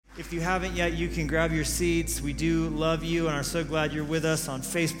If you haven't yet, you can grab your seats. We do love you and are so glad you're with us on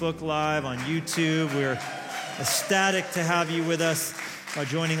Facebook Live, on YouTube. We're ecstatic to have you with us,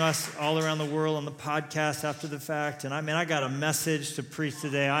 joining us all around the world on the podcast after the fact. And I got a message to preach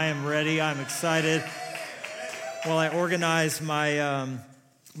today. I am ready. I'm excited. While I organize my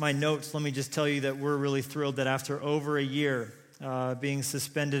notes, let me just tell you that we're really thrilled that after over a year being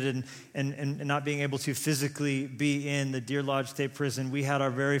suspended and not being able to physically be in the Deer Lodge State Prison, we had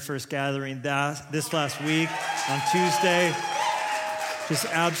our very first gathering this last week on Tuesday. Just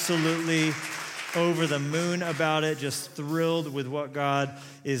absolutely over the moon about it, just thrilled with what God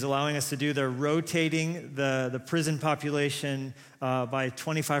is allowing us to do. They're rotating the prison population by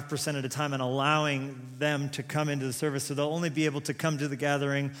 25% at a time and allowing them to come into the service. So they'll only be able to come to the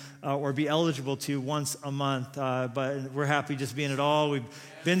gathering or be eligible to once a month. But we're happy just being at all. We've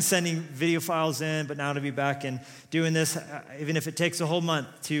been sending video files in, but now to be back and doing this, even if it takes a whole month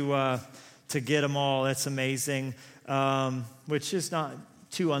to get them all, that's amazing, which is not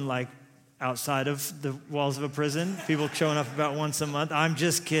too unlike outside of the walls of a prison, people showing up about once a month. I'm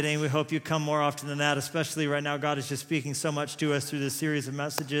just kidding. We hope you come more often than that, especially right now. God is just speaking so much to us through this series of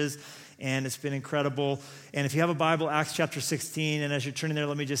messages, and it's been incredible. And if you have a Bible, Acts chapter 16, and as you're turning there,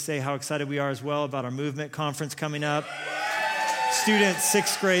 let me just say how excited we are as well about our movement conference coming up. Students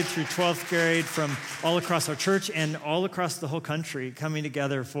 6th grade through 12th grade from all across our church and all across the whole country coming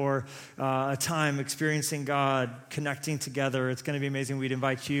together for a time experiencing God, connecting together. It's going to be amazing. We'd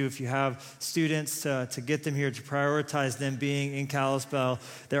invite you, if you have students, to get them here, to prioritize them being in Kalispell.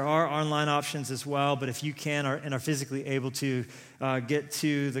 There are online options as well, but if you can and are physically able to get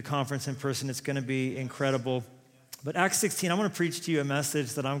to the conference in person, it's going to be incredible. But Acts 16, I want to preach to you a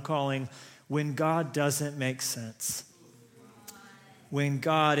message that I'm calling When God Doesn't Make Sense. When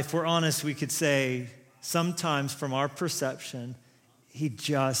God, if we're honest, we could say sometimes from our perception, he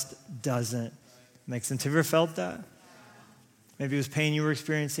just doesn't make sense. Have you ever felt that? Maybe it was pain you were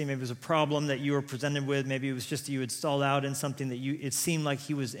experiencing. Maybe it was a problem that you were presented with. Maybe it was just that you had stalled out in something that it seemed like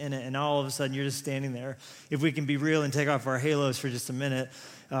he was in it. And now all of a sudden you're just standing there. If we can be real and take off our halos for just a minute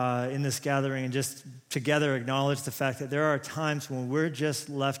in this gathering and just together acknowledge the fact that there are times when we're just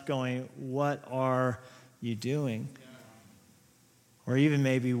left going, what are you doing? Or even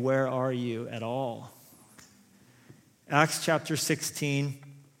maybe, where are you at all? Acts chapter 16,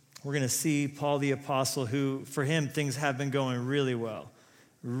 we're going to see Paul the Apostle, who, for him, things have been going really well.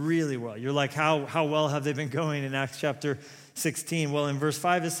 Really well. You're like, how well have they been going in Acts chapter 16? Well, in verse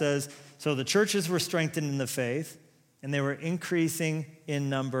 5 it says, so the churches were strengthened in the faith, and they were increasing in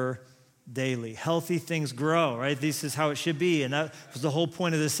number daily. Healthy things grow, right? This is how it should be. And that was the whole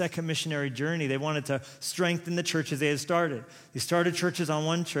point of the second missionary journey. They wanted to strengthen the churches they had started. They started churches on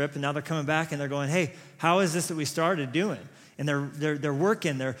one trip, and now they're coming back and they're going, hey, how is this that we started doing? And they're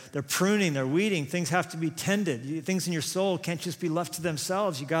working, they're pruning, they're weeding. Things have to be tended. Things in your soul can't just be left to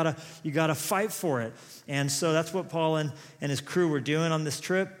themselves. You gotta fight for it. And so that's what Paul and his crew were doing on this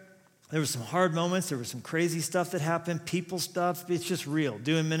trip. There were some hard moments. There was some crazy stuff that happened, people stuff. It's just real.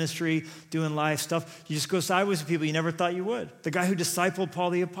 Doing ministry, doing life stuff. You just go sideways with people you never thought you would. The guy who discipled Paul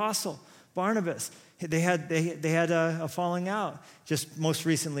the Apostle, Barnabas, they had a falling out just most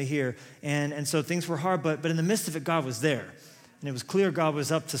recently here. And so things were hard, but in the midst of it, God was there. And it was clear God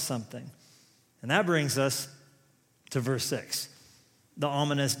was up to something. And that brings us to verse 6. The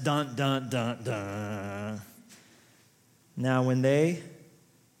ominous dun, dun, dun, dun. Now when they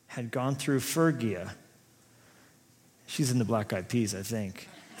had gone through Phrygia. She's in the Black Eyed Peas, I think.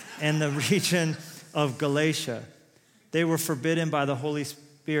 And the region of Galatia. They were forbidden by the Holy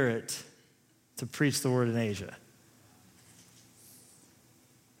Spirit to preach the word in Asia.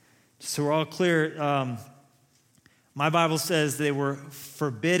 So we're all clear. My Bible says they were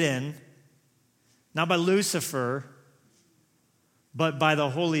forbidden, not by Lucifer, but by the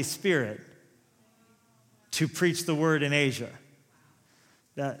Holy Spirit to preach the word in Asia.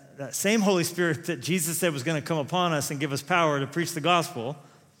 That same Holy Spirit that Jesus said was going to come upon us and give us power to preach the gospel,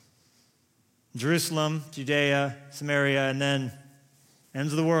 Jerusalem, Judea, Samaria, and then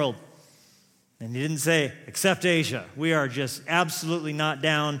ends of the world. And he didn't say, except Asia. We are just absolutely not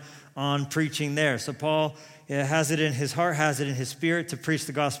down on preaching there. So Paul has it in his heart, has it in his spirit to preach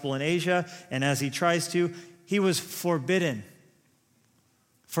the gospel in Asia. And as he tries to, he was forbidden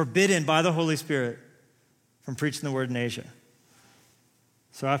by the Holy Spirit from preaching the word in Asia.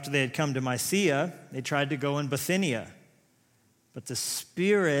 So after they had come to Mysia, they tried to go in Bithynia, but the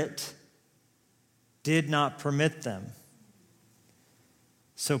Spirit did not permit them.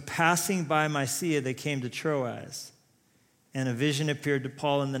 So passing by Mysia, they came to Troas, and a vision appeared to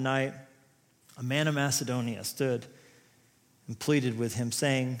Paul in the night. A man of Macedonia stood and pleaded with him,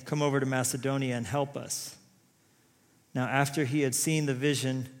 saying, "Come over to Macedonia and help us." Now, after he had seen the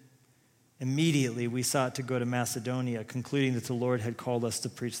vision, immediately we sought to go to Macedonia, concluding that the Lord had called us to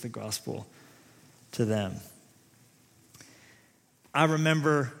preach the gospel to them. I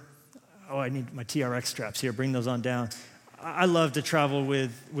remember, I need my TRX straps here, bring those on down. I love to travel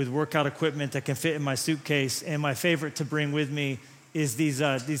with workout equipment that can fit in my suitcase, and my favorite to bring with me is these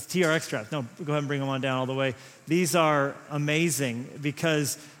TRX straps. No, go ahead and bring them on down all the way. These are amazing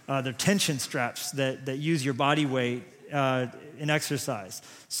because they're tension straps that use your body weight in exercise.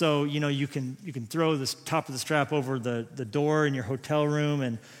 So, you can throw the top of the strap over the door in your hotel room,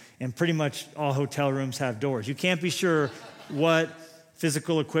 and pretty much all hotel rooms have doors. You can't be sure what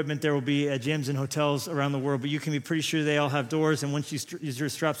physical equipment there will be at gyms and hotels around the world, but you can be pretty sure they all have doors, and once you use your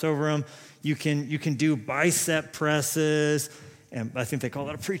straps over them, you can do bicep presses, and I think they call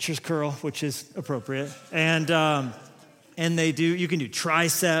that a preacher's curl, which is appropriate. And you can do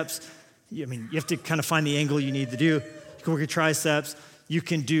triceps. You have to kind of find the angle you need to do. You can work your triceps. You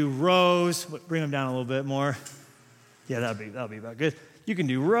can do rows. Bring them down a little bit more. Yeah, that'll be about good. You can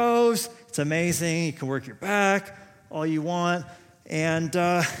do rows. It's amazing. You can work your back all you want. And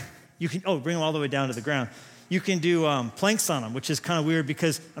you can, bring them all the way down to the ground. You can do planks on them, which is kind of weird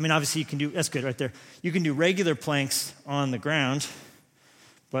because, obviously you can do, that's good right there. You can do regular planks on the ground,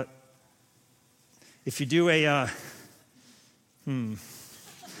 but if you do can't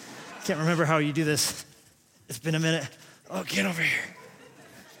remember how you do this. It's been a minute. Oh, get over here.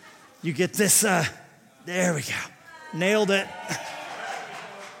 You get this, there we go. Nailed it.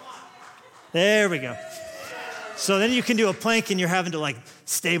 There we go. So then you can do a plank and you're having to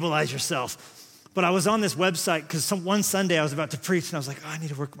stabilize yourself. But I was on this website because one Sunday I was about to preach and I was like, I need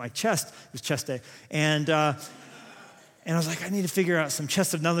to work my chest. It was chest day. And I was like, I need to figure out some chest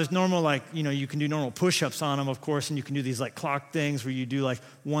stuff. Now there's normal, you can do normal push-ups on them, of course, and you can do these clock things where you do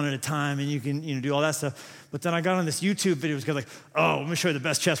one at a time and you can do all that stuff. But then I got on this YouTube video. It was let me show you the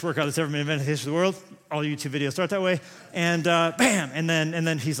best chest workout that's ever been invented in the history of the world. All YouTube videos start that way. And bam, and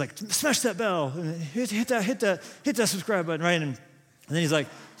then he's like, smash that bell, and hit that subscribe button, right? And then he's like,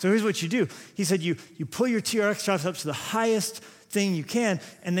 so here's what you do. He said you pull your TRX straps up to the highest thing you can,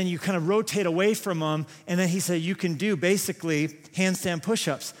 and then you kind of rotate away from them, and then he said you can do basically handstand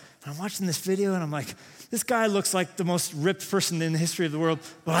push-ups. And I'm watching this video, and I'm like, this guy looks like the most ripped person in the history of the world.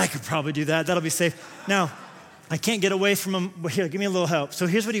 Well, I could probably do that. That'll be safe. Now, I can't get away from him. Here, give me a little help. So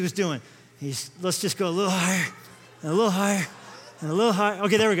here's what he was doing. Let's just go a little higher, and a little higher, and a little higher.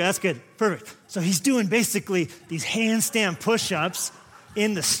 Okay, there we go. That's good. Perfect. So he's doing basically these handstand push-ups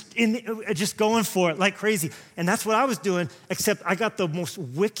just going for it like crazy. And that's what I was doing, except I got the most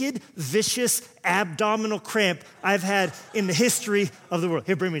wicked, vicious abdominal cramp I've had in the history of the world.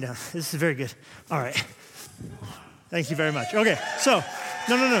 Here, bring me down. This is very good. All right. Thank you very much. Okay, so,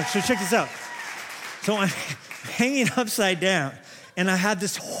 no. So check this out. So I'm hanging upside down, and I had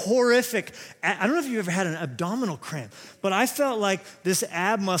this horrific, I don't know if you've ever had an abdominal cramp, but I felt like this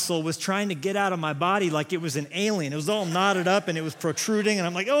ab muscle was trying to get out of my body like it was an alien. It was all knotted up and it was protruding, and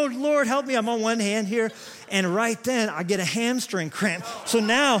I'm like, oh, Lord, help me. I'm on one hand here. And right then, I get a hamstring cramp. So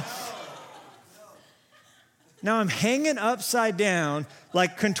now I'm hanging upside down,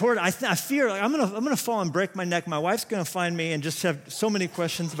 contorted. I fear I'm gonna fall and break my neck. My wife's gonna find me and just have so many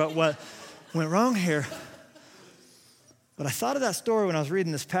questions about what went wrong here. But I thought of that story when I was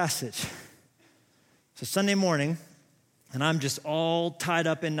reading this passage. It's a Sunday morning, and I'm just all tied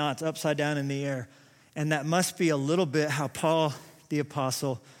up in knots, upside down in the air. And that must be a little bit how Paul the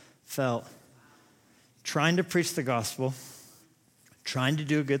apostle felt. Trying to preach the gospel, trying to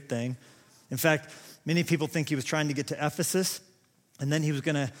do a good thing. In fact, many people think he was trying to get to Ephesus, and then he was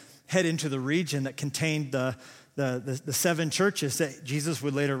going to head into the region that contained the 7 churches that Jesus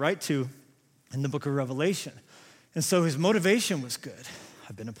would later write to in the book of Revelation. And so his motivation was good.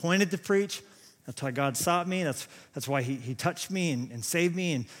 I've been appointed to preach. That's why God sought me. That's why he touched me and saved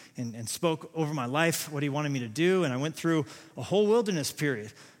me and spoke over my life what he wanted me to do. And I went through a whole wilderness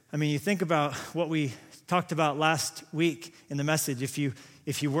period. You think about what we talked about last week in the message. If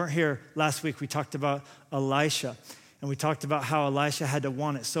you weren't here last week, we talked about Elisha. And we talked about how Elisha had to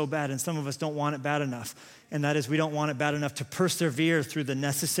want it so bad, and some of us don't want it bad enough. And that is, we don't want it bad enough to persevere through the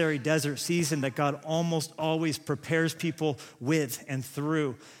necessary desert season that God almost always prepares people with and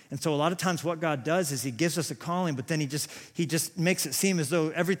through. And so a lot of times what God does is he gives us a calling, but then he just makes it seem as though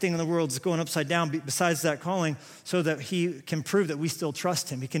everything in the world is going upside down besides that calling, so that he can prove that we still trust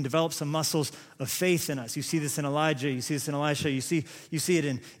him. He can develop some muscles of faith in us. You see this in Elijah, you see this in Elisha, you see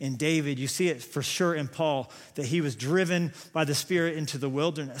it in David, you see it for sure in Paul, that he was driven by the Spirit into the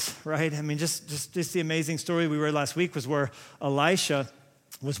wilderness, right? Just the amazing story we read last week was where Elisha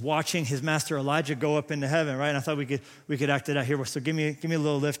was watching his master Elijah go up into heaven, right? And I thought we could act it out here. So give me a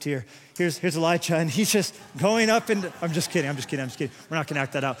little lift here. Here's Elijah, and he's just going up into, I'm just kidding. We're not gonna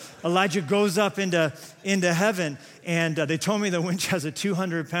act that out. Elijah goes up into heaven, and they told me the winch has a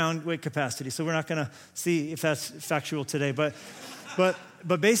 200-pound weight capacity, so we're not gonna see if that's factual today.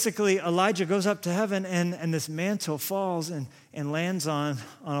 But basically, Elijah goes up to heaven, and this mantle falls and lands on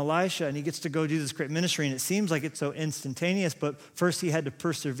Elisha, and he gets to go do this great ministry, and it seems like it's so instantaneous, but first he had to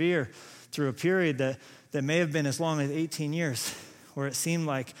persevere through a period that may have been as long as 18 years, where it seemed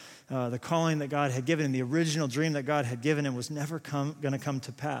like the calling that God had given him, the original dream that God had given him, was never going to come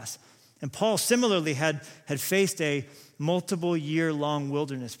to pass. And Paul similarly had faced a multiple-year-long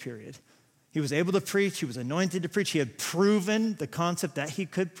wilderness period. He was able to preach. He was anointed to preach. He had proven the concept that he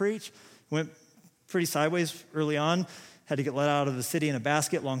could preach. Went pretty sideways early on. Had to get let out of the city in a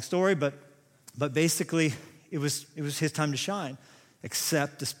basket. Long story, but basically it was his time to shine.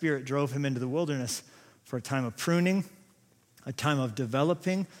 Except the Spirit drove him into the wilderness for a time of pruning, a time of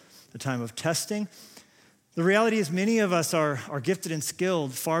developing, a time of testing. The reality is many of us are gifted and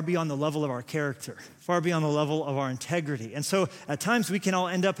skilled far beyond the level of our character, far beyond the level of our integrity. And so at times we can all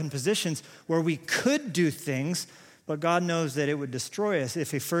end up in positions where we could do things, but God knows that it would destroy us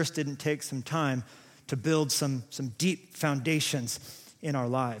if He first didn't take some time to build some deep foundations in our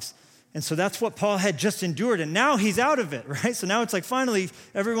lives. And so that's what Paul had just endured, and now he's out of it, right? So now it's like finally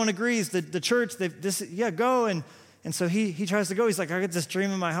everyone agrees that the church, go. And so he tries to go. He's like, I got this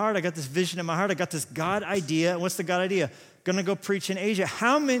dream in my heart. I got this vision in my heart. I got this God idea. And what's the God idea? Going to go preach in Asia.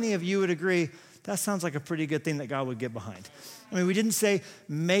 How many of you would agree that sounds like a pretty good thing that God would get behind? I mean, we didn't say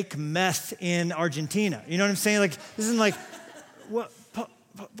make meth in Argentina. You know what I'm saying? Like, this isn't like,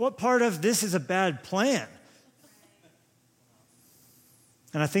 what part of this is a bad plan?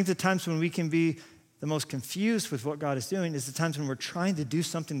 And I think the times when we can be the most confused with what God is doing is the times when we're trying to do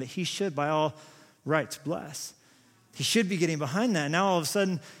something that He should, by all rights, bless. He should be getting behind that. And now all of a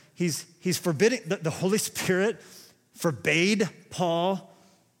sudden, he's forbidding, the Holy Spirit forbade Paul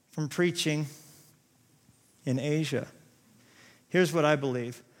from preaching in Asia. Here's what I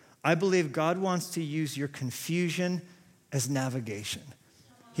believe. I believe God wants to use your confusion as navigation.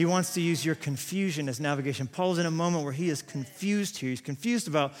 He wants to use your confusion as navigation. Paul's in a moment where he is confused here. He's confused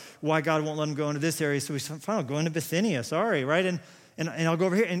about why God won't let him go into this area. So he's fine, I'll go into Bithynia, sorry, right? And I'll go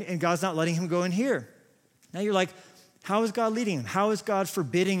over here, and God's not letting him go in here. Now you're like, how is God leading him? How is God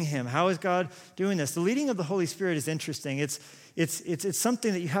forbidding him? How is God doing this? The leading of the Holy Spirit is interesting. It's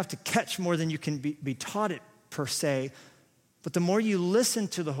something that you have to catch more than you can be taught it per se. But the more you listen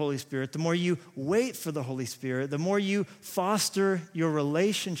to the Holy Spirit, the more you wait for the Holy Spirit, the more you foster your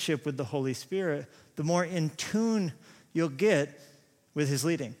relationship with the Holy Spirit, the more in tune you'll get with His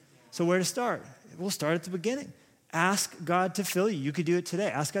leading. So where to start? We'll start at the beginning. Ask God to fill you. You could do it today.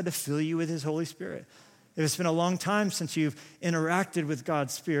 Ask God to fill you with His Holy Spirit. If it's been a long time since you've interacted with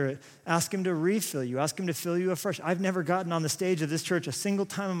God's Spirit, ask Him to refill you. Ask Him to fill you afresh. I've never gotten on the stage of this church a single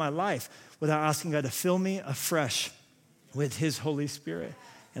time in my life without asking God to fill me afresh with His Holy Spirit.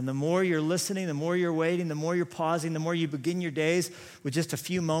 And the more you're listening, the more you're waiting, the more you're pausing, the more you begin your days with just a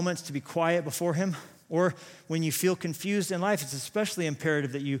few moments to be quiet before Him. Or when you feel confused in life, it's especially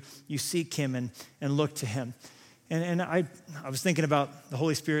imperative that you seek Him and look to Him. And I was thinking about the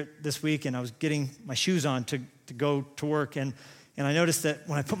Holy Spirit this week, and I was getting my shoes on to go to work, and I noticed that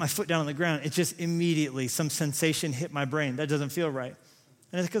when I put my foot down on the ground, it just immediately, some sensation hit my brain. That doesn't feel right.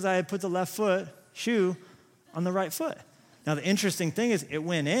 And it's because I had put the left foot shoe on the right foot. Now, the interesting thing is it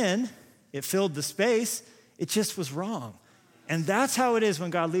went in, it filled the space, it just was wrong. And that's how it is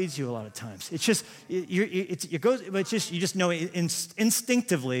when God leads you a lot of times. It's just, it goes, but it's just, you just know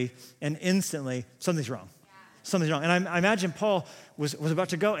instinctively and instantly something's wrong. Something's wrong. And I imagine Paul was about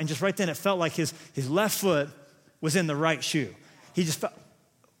to go, and just right then it felt like his left foot was in the right shoe. He just felt,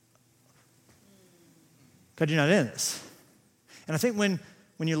 God, you're not in this. And I think when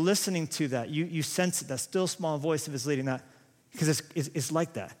you're listening to that, you sense it, that still small voice of His leading, that because it's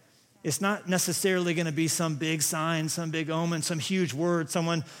like that. It's not necessarily going to be some big sign, some big omen, some huge word.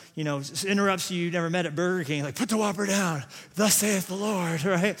 Someone, interrupts you never met at Burger King, like, put the Whopper down, thus saith the Lord,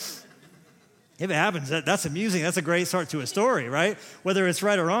 right? If it happens, that's amusing. That's a great start to a story, right? Whether it's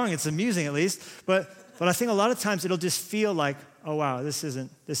right or wrong, it's amusing at least. But I think a lot of times it'll just feel like, oh wow, this isn't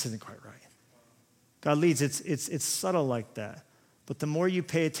quite right. God leads. It's subtle like that. But the more you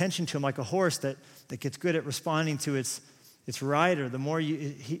pay attention to Him, like a horse that gets good at responding to its rider, the more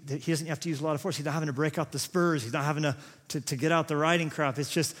he doesn't have to use a lot of force. He's not having to break out the spurs. He's not having to get out the riding crop.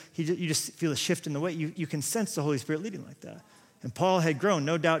 It's just you just feel a shift in the weight. You can sense the Holy Spirit leading like that. And Paul had grown,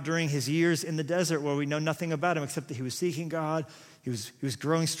 no doubt, during his years in the desert where we know nothing about him except that he was seeking God. He was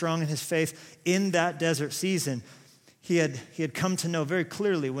growing strong in his faith. In that desert season, he had come to know very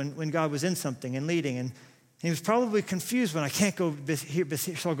clearly when God was in something and leading. And he was probably confused when I can't go here,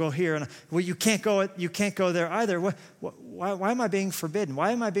 so I'll go here. And well, you can't go there either. Why am I being forbidden?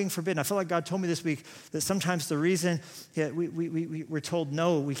 Why am I being forbidden? I feel like God told me this week that sometimes the reason we're told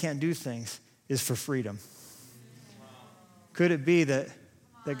no, we can't do things is for freedom. Could it be that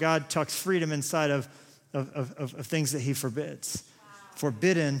God tucks freedom inside of things that he forbids?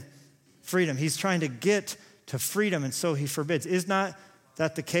 Forbidden freedom. He's trying to get to freedom, and so he forbids. Is not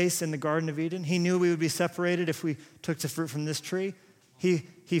that the case in the Garden of Eden? He knew we would be separated if we took the fruit from this tree.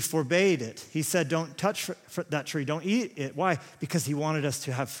 He forbade it. He said, don't touch that tree. Don't eat it. Why? Because he wanted us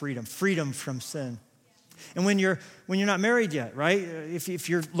to have freedom from sin. And when you're not married yet, right? If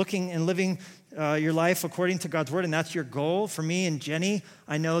you're looking and living your life according to God's word, and that's your goal. For me and Jenny,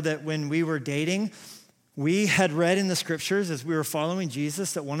 I know that when we were dating, we had read in the scriptures as we were following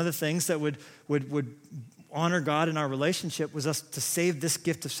Jesus that one of the things that would honor God in our relationship was us to save this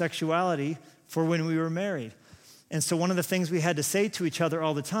gift of sexuality for when we were married. And so one of the things we had to say to each other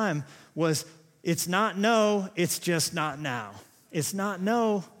all the time was, it's not no, it's just not now. It's not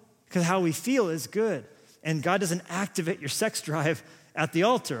no, because how we feel is good. And God doesn't activate your sex drive at the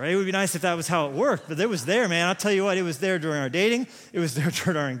altar, right? It would be nice if that was how it worked, but it was there, man. I'll tell you what, it was there during our dating. It was there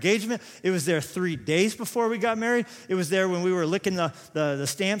during our engagement. It was there 3 days before we got married. It was there when we were licking the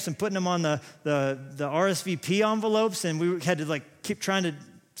stamps and putting them on the RSVP envelopes, and we had to keep trying to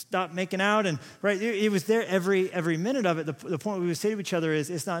stop making out. And right, it was there every minute of it. The point we would say to each other is,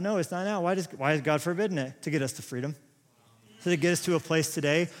 it's not no, it's not now. Why is God forbidden it? To get us to freedom. So to get us to a place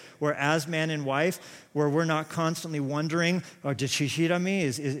today where as man and wife, where we're not constantly wondering, did she cheat on me?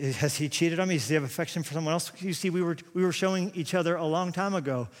 Has he cheated on me? Does he have affection for someone else? You see, we were showing each other a long time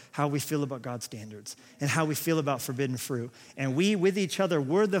ago how we feel about God's standards and how we feel about forbidden fruit. And we, with each other,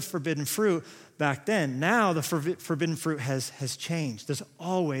 were the forbidden fruit back then. Now the forbidden fruit has changed. There's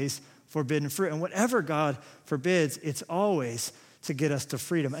always forbidden fruit. And whatever God forbids, it's always to get us to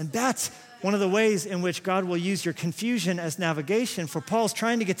freedom. And that's one of the ways in which God will use your confusion as navigation. For Paul's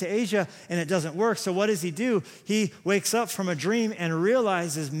trying to get to Asia and it doesn't work. So what does he do? He wakes up from a dream and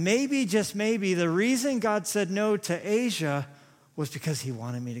realizes maybe, just maybe, the reason God said no to Asia was because he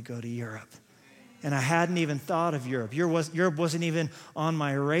wanted me to go to Europe. And I hadn't even thought of Europe. Europe wasn't even on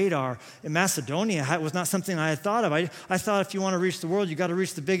my radar. And Macedonia was not something I had thought of. I thought if you want to reach the world, you got to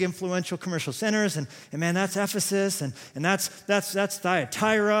reach the big influential commercial centers. And man, that's Ephesus, and that's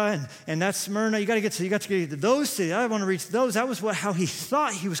Thyatira, and that's Smyrna. You got to get to those cities. I want to reach those. That was how he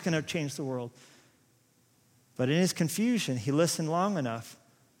thought he was going to change the world. But in his confusion, he listened long enough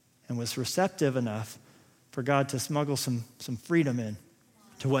and was receptive enough for God to smuggle some freedom in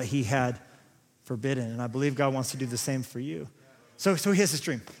to what he had forbidden. And I believe God wants to do the same for you. So he has this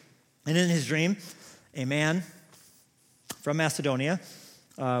dream. And in his dream, a man from Macedonia,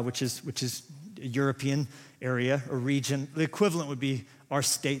 which is a European area or region, the equivalent would be our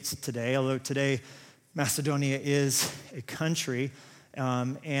states today, although today Macedonia is a country,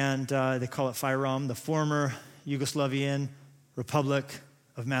 and they call it Fyrom, the former Yugoslavian Republic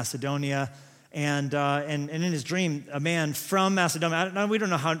of Macedonia. And in his dream, a man from Macedonia, we don't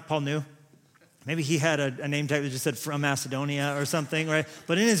know how Paul knew. Maybe he had a name tag that just said from Macedonia or something, right?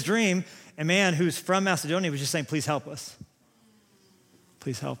 But in his dream, a man who's from Macedonia was just saying, please help us.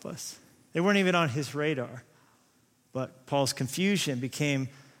 Please help us. They weren't even on his radar. But Paul's confusion became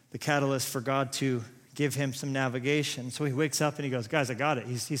the catalyst for God to give him some navigation. So he wakes up and he goes, guys, I got it.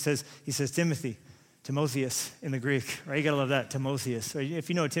 He says, Timotheus in the Greek, right? You got to love that, Timotheus. If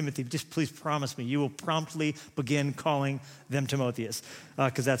you know Timothy, just please promise me you will promptly begin calling them Timotheus,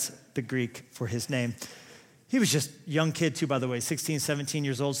 because that's the Greek for his name. He was just a young kid too, by the way, 16, 17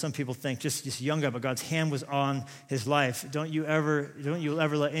 years old. Some people think just young guy, but God's hand was on his life. Don't you ever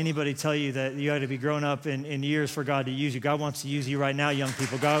let anybody tell you that you got to be grown up in years for God to use you. God wants to use you right now, young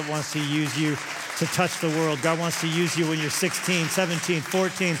people. God wants to use you to touch the world. God wants to use you when you're 16, 17,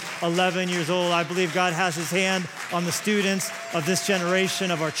 14, 11 years old. I believe God has his hand on the students of this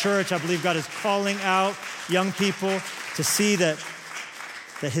generation of our church. I believe God is calling out young people to see that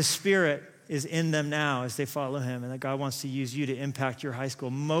his spirit is in them now as they follow him, and that God wants to use you to impact your high school.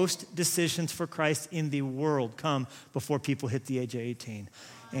 Most decisions for Christ in the world come before people hit the age of 18.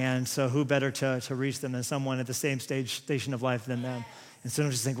 And so who better to reach them than someone at the same station of life than them? And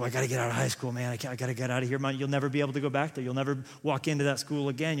some just think, well, I got to get out of high school, man. I got to get out of here. You'll never be able to go back there. You'll never walk into that school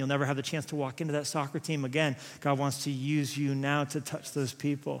again. You'll never have the chance to walk into that soccer team again. God wants to use you now to touch those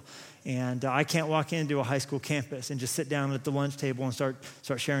people. And I can't walk into a high school campus and just sit down at the lunch table and start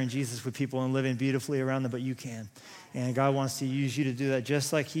sharing Jesus with people and living beautifully around them, but you can. And God wants to use you to do that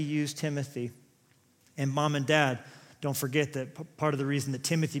just like he used Timothy. And mom and dad, don't forget that part of the reason that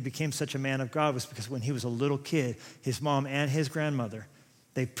Timothy became such a man of God was because when he was a little kid, his mom and his grandmother,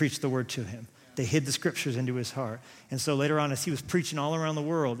 they preached the word to him. They hid the scriptures into his heart. And so later on, as he was preaching all around the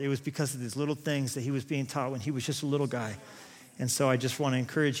world, it was because of these little things that he was being taught when he was just a little guy. And so I just want to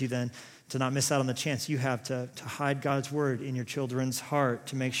encourage you then to not miss out on the chance you have to hide God's word in your children's heart,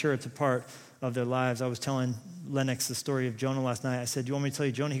 to make sure it's a part of their lives. I was telling Lennox the story of Jonah last night. I said, do you want me to tell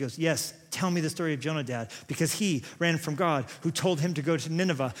you Jonah? He goes, yes, tell me the story of Jonah, Dad, because he ran from God who told him to go to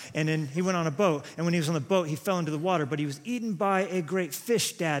Nineveh. And then he went on a boat. And when he was on the boat, he fell into the water, but he was eaten by a great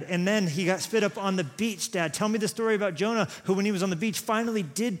fish, Dad. And then he got spit up on the beach, Dad. Tell me the story about Jonah, who when he was on the beach finally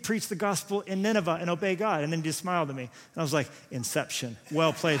did preach the gospel in Nineveh and obey God. And then he just smiled at me. And I was like, Inception.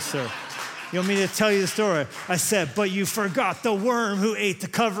 Well played, sir. You want me to tell you the story? I said, but you forgot the worm who ate the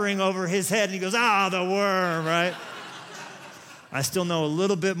covering over his head. And he goes, the worm, right? I still know a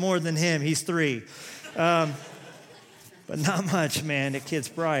little bit more than him. He's 3. But not much, man. The kid's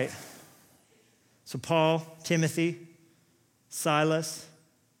bright. So Paul, Timothy, Silas,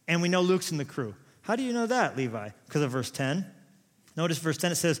 and we know Luke's in the crew. How do you know that, Levi? Because of verse 10. Notice verse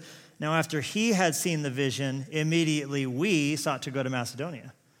 10, it says, now after he had seen the vision, immediately we sought to go to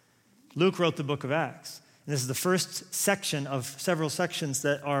Macedonia. Luke wrote the book of Acts. And this is the first section of several sections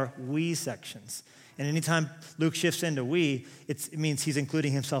that are we sections. And anytime Luke shifts into we, it means he's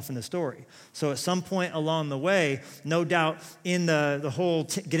including himself in the story. So at some point along the way, no doubt in the whole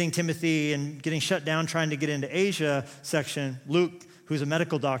getting Timothy and getting shut down trying to get into Asia section, Luke, who's a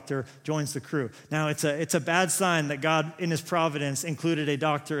medical doctor, joins the crew. Now, it's a bad sign that God, in his providence, included a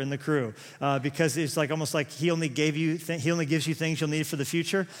doctor in the crew because it's like almost like he only gives you things you'll need for the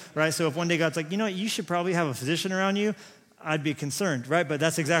future, right? So if one day God's like, you know what, you should probably have a physician around you, I'd be concerned, right? But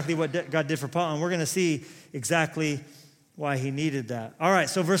that's exactly what God did for Paul, and we're going to see exactly why he needed that. All right,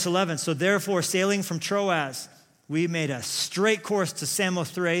 so verse 11, so therefore, sailing from Troas, we made a straight course to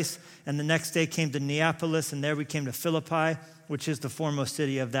Samothrace, and the next day came to Neapolis, and there we came to Philippi, which is the foremost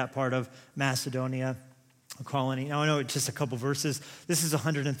city of that part of Macedonia, a colony. Now, I know it's just a couple verses. This is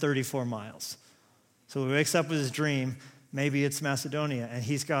 134 miles. So he wakes up with his dream. Maybe it's Macedonia, and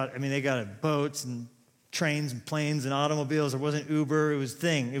they got boats and trains and planes and automobiles. There wasn't Uber. It was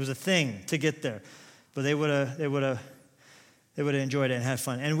a thing to get there. But they would have enjoyed it and had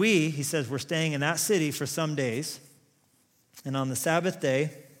fun. And he says, we're staying in that city for some days. And on the Sabbath day,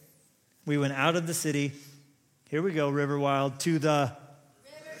 we went out of the city, here we go, River Wild, to the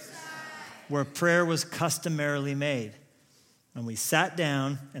riverside, where prayer was customarily made. And we sat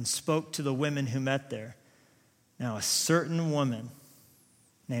down and spoke to the women who met there. Now, a certain woman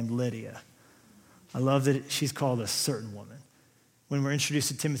named Lydia. I love that she's called a certain woman. When we're introduced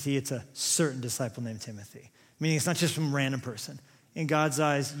to Timothy, it's a certain disciple named Timothy. Meaning it's not just some random person. In God's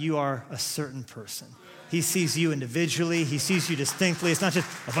eyes, you are a certain person. He sees you individually. He sees you distinctly. It's not just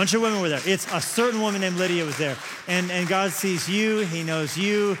a bunch of women were there. It's a certain woman named Lydia was there. And God sees you. He knows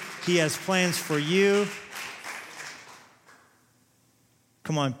you. He has plans for you.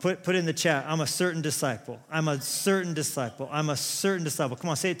 Come on, put it in the chat. I'm a certain disciple. I'm a certain disciple. I'm a certain disciple. Come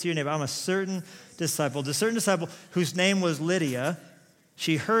on, say it to your neighbor. I'm a certain disciple. The certain disciple whose name was Lydia,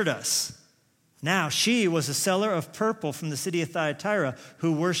 she heard us. Now, she was a seller of purple from the city of Thyatira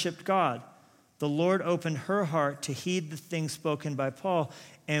who worshiped God. The Lord opened her heart to heed the things spoken by Paul.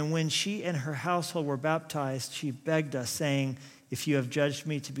 And when she and her household were baptized, she begged us, saying, if you have judged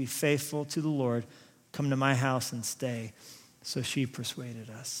me to be faithful to the Lord, come to my house and stay. So she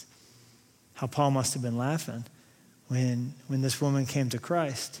persuaded us. How Paul must have been laughing when this woman came to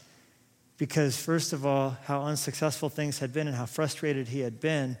Christ. Because first of all, how unsuccessful things had been and how frustrated he had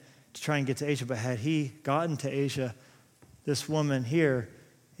been to try and get to Asia. But had he gotten to Asia, this woman here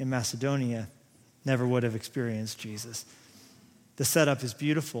in Macedonia never would have experienced Jesus. The setup is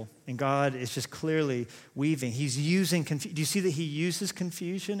beautiful, and God is just clearly weaving. He's using confusion. Do you see that he uses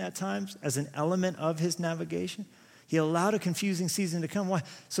confusion at times as an element of his navigation? He allowed a confusing season to come. Why?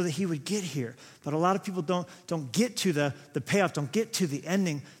 So that he would get here. But a lot of people don't get to the payoff, don't get to the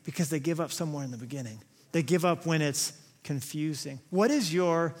ending because they give up somewhere in the beginning. They give up when it's confusing. What is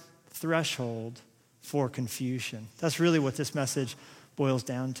your threshold for confusion? That's really what this message boils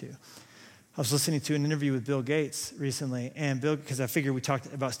down to. I was listening to an interview with Bill Gates recently, and Bill, because I figured we talked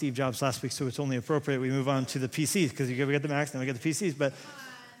about Steve Jobs last week, so it's only appropriate we move on to the PCs, because we got the Macs, then we got the PCs.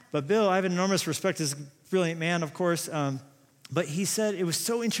 But Bill, I have enormous respect. He's a brilliant man, of course. But he said, it was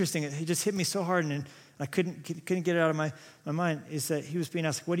so interesting. He just hit me so hard, and I couldn't get it out of my mind, is that he was being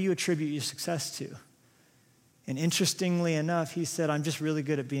asked, what do you attribute your success to? And interestingly enough, he said, I'm just really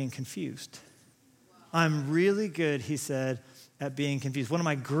good at being confused. I'm really good, he said, at being confused. One of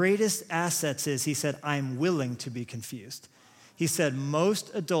my greatest assets is, he said, I'm willing to be confused. He said,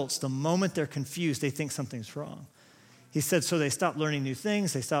 most adults, the moment they're confused, they think something's wrong. He said, so they stop learning new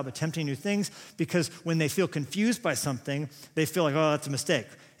things, they stop attempting new things, because when they feel confused by something, they feel like, oh, that's a mistake.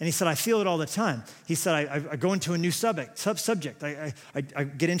 And he said, I feel it all the time. He said, I go into a new subject. I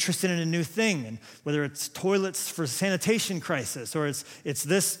get interested in a new thing, and whether it's toilets for sanitation crisis, or it's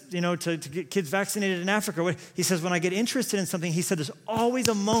this, to get kids vaccinated in Africa. He says, when I get interested in something, he said, there's always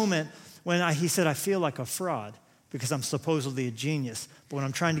a moment when I feel like a fraud because I'm supposedly a genius. But when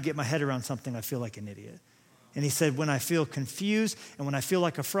I'm trying to get my head around something, I feel like an idiot. And he said, when I feel confused and when I feel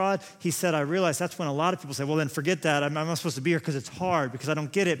like a fraud, he said, I realize that's when a lot of people say, well, then forget that. I'm not supposed to be here because it's hard, because I don't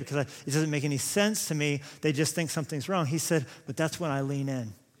get it, because it doesn't make any sense to me. They just think something's wrong. He said, but that's when I lean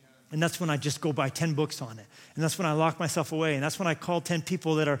in. And that's when I just go buy 10 books on it. And that's when I lock myself away. And that's when I call 10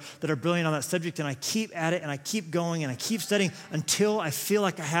 people that are brilliant on that subject, and I keep at it, and I keep going, and I keep studying until I feel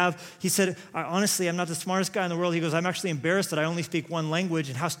like I have. He said, honestly, I'm not the smartest guy in the world. He goes, I'm actually embarrassed that I only speak one language,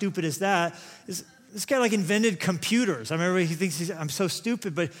 and how stupid is that? This guy invented computers. I remember he thinks I'm so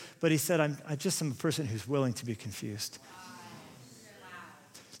stupid, but he said, I just am a person who's willing to be confused.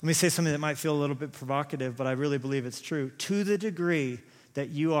 Let me say something that might feel a little bit provocative, but I really believe it's true. To the degree that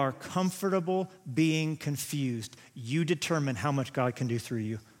you are comfortable being confused, you determine how much God can do through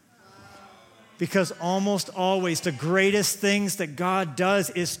you. Because almost always the greatest things that God does,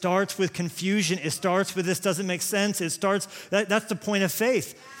 it starts with confusion. It starts with this doesn't make sense. That's the point of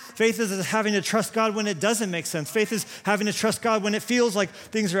faith. Faith is having to trust God when it doesn't make sense. Faith is having to trust God when it feels like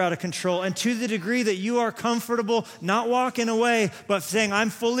things are out of control. And to the degree that you are comfortable not walking away, but saying, I'm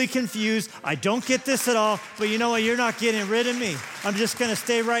fully confused, I don't get this at all, but you know what, you're not getting rid of me. I'm just going to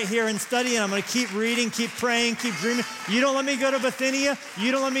stay right here and study, and I'm going to keep reading, keep praying, keep dreaming. You don't let me go to Bithynia.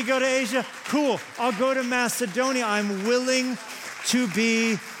 You don't let me go to Asia. Cool, I'll go to Macedonia. I'm willing to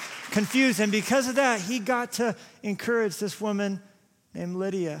be confused. And because of that, he got to encourage this woman named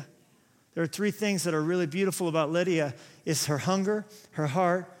Lydia. There are three things that are really beautiful about Lydia. It's her hunger, her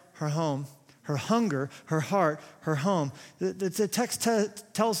heart, her home. Her hunger, her heart, her home. The text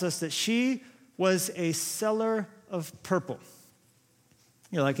tells us that she was a seller of purple.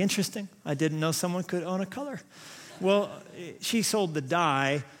 You're like, interesting. I didn't know someone could own a color. Well, she sold the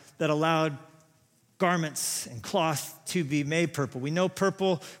dye that allowed garments and cloth to be made purple. We know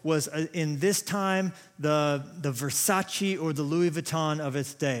purple was, in this time, the Versace or the Louis Vuitton of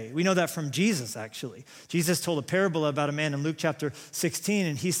its day. We know that from Jesus, actually. Jesus told a parable about a man in Luke chapter 16,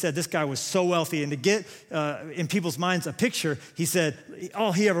 and he said this guy was so wealthy, and to get in people's minds a picture, he said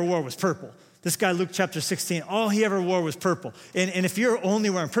all he ever wore was purple. This guy, Luke chapter 16, all he ever wore was purple. And if you're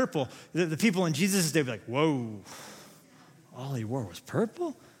only wearing purple, the people in Jesus' day would be like, whoa, all he wore was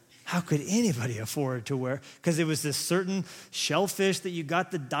purple? How could anybody afford to wear? Because it was this certain shellfish that you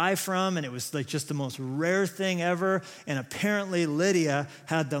got the dye from, and it was just the most rare thing ever. And apparently Lydia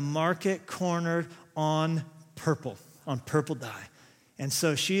had the market cornered on purple dye. And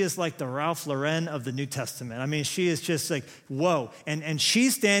so she is like the Ralph Lauren of the New Testament. I mean, she is just like, whoa. And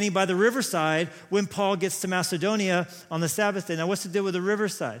she's standing by the riverside when Paul gets to Macedonia on the Sabbath day. Now, what's the deal with the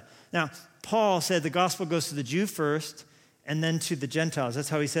riverside? Now, Paul said the gospel goes to the Jew first, and then to the Gentiles. That's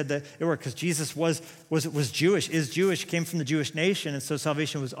how he said that it worked, because Jesus was Jewish, is Jewish, came from the Jewish nation, and so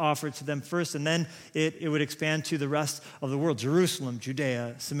salvation was offered to them first, and then it would expand to the rest of the world, Jerusalem,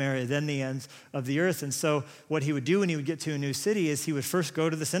 Judea, Samaria, then the ends of the earth. And so what he would do when he would get to a new city is he would first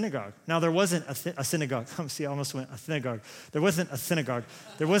go to the synagogue. Now, there wasn't a synagogue. See, I almost went a synagogue. There wasn't a synagogue.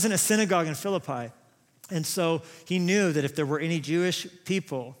 There wasn't a synagogue in Philippi. And so he knew that if there were any Jewish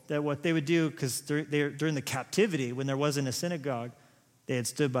people, that what they would do, because during the captivity, when there wasn't a synagogue, they had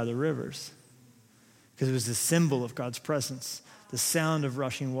stood by the rivers, because it was the symbol of God's presence, the sound of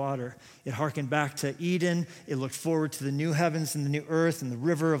rushing water. It harkened back to Eden. It looked forward to the new heavens and the new earth and the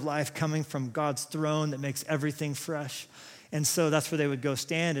river of life coming from God's throne that makes everything fresh. And so that's where they would go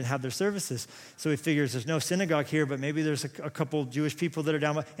stand and have their services. So he figures there's no synagogue here, but maybe there's a couple Jewish people that are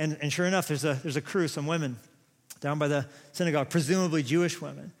down by, and sure enough, there's a crew, some women down by the synagogue, presumably Jewish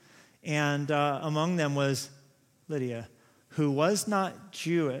women. And among them was Lydia, who was not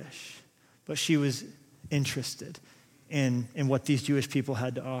Jewish, but she was interested in what these Jewish people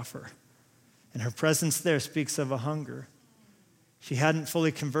had to offer. And her presence there speaks of a hunger. She hadn't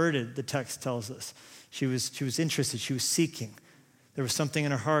fully converted, the text tells us. She was interested. She was seeking. There was something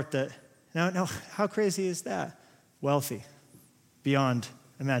in her heart that, now, how crazy is that? Wealthy, beyond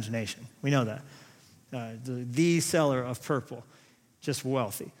imagination. We know that. The seller of purple, just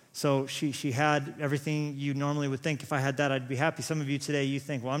wealthy. So she had everything you normally would think. If I had that, I'd be happy. Some of you today, you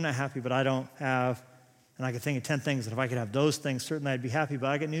think, well, I'm not happy, but I don't have, and I could think of 10 things, and if I could have those things, certainly I'd be happy. But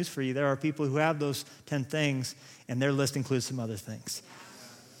I got news for you. There are people who have those 10 things, and their list includes some other things.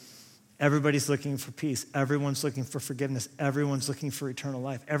 Everybody's looking for peace. Everyone's looking for forgiveness. Everyone's looking for eternal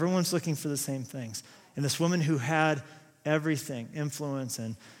life. Everyone's looking for the same things. And this woman who had everything, influence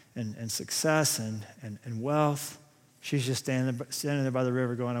and success and wealth, she's just standing there by the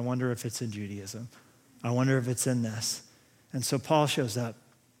river going, I wonder if it's in Judaism. I wonder if it's in this. And so Paul shows up,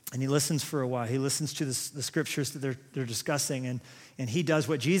 and he listens for a while. He listens to the scriptures that they're discussing, and he does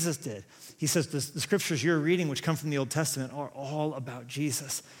what Jesus did. He says the scriptures you're reading, which come from the Old Testament, are all about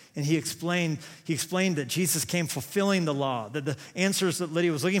Jesus. And he explained that Jesus came fulfilling the law, that the answers that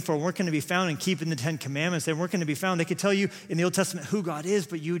Lydia was looking for weren't going to be found in keeping the 10 Commandments. They weren't going to be found. They could tell you in the Old Testament who God is,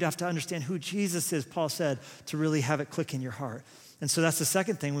 but you'd have to understand who Jesus is, Paul said, to really have it click in your heart. And so that's the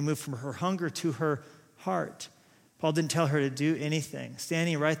second thing. We move from her hunger to her heart. Paul didn't tell her to do anything.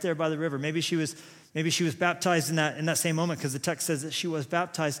 Standing right there by the river. Maybe she was baptized in that same moment, because the text says that she was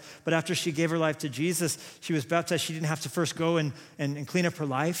baptized. But after she gave her life to Jesus, she was baptized. She didn't have to first go and clean up her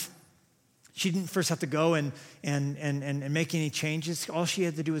life. She didn't first have to go and make any changes. All she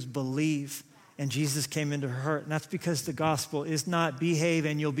had to do was believe, and Jesus came into her heart. And that's because the gospel is not behave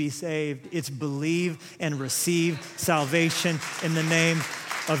and you'll be saved. It's believe and receive salvation in the name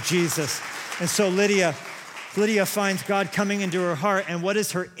of Jesus. And so Lydia finds God coming into her heart, and what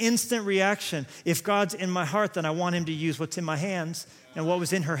is her instant reaction? If God's in my heart, then I want him to use what's in my hands. And what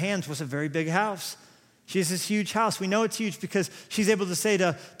was in her hands was a very big house. She has this huge house. We know it's huge because she's able to say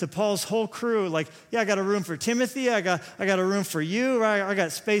to Paul's whole crew, like, yeah, I got a room for Timothy. I got a room for you. Right? I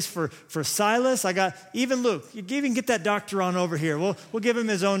got space for Silas. I got even Luke. You can even get that doctor on over here. We'll give him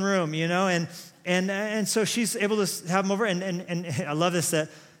his own room, you know. And so she's able to have him over. And I love this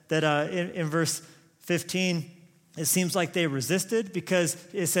that in verse 15, it seems like they resisted, because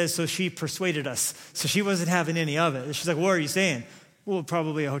it says, so she persuaded us. So she wasn't having any of it. She's like, what are you saying? Well,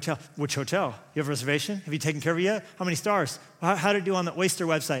 probably a hotel. Which hotel? You have a reservation? Have you taken care of it yet? How many stars? How did it do on the Oyster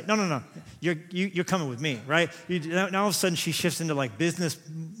website? No. You're coming with me, right? Now all of a sudden she shifts into like business,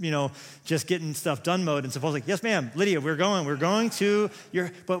 just getting stuff done mode. And Paul's like, yes, ma'am, Lydia, we're going to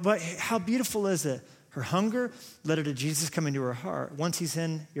your, but how beautiful is it? Her hunger led her to Jesus coming to her heart. Once he's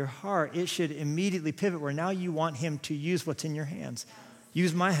in your heart, it should immediately pivot where now you want him to use what's in your hands.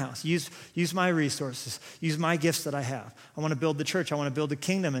 Use my house, use my resources, use my gifts that I have. I want to build the church, I want to build the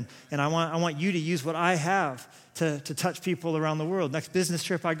kingdom, and I want you to use what I have to touch people around the world. Next business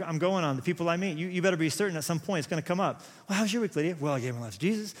trip I'm going on, the people I meet, you better be certain at some point it's going to come up. Well, how's your week, Lydia? Well, I gave my life to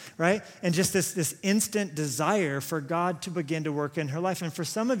Jesus, right? And just this instant desire for God to begin to work in her life. And for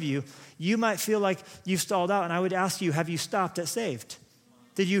some of you, you might feel like you've stalled out, and I would ask you, have you stopped at saved?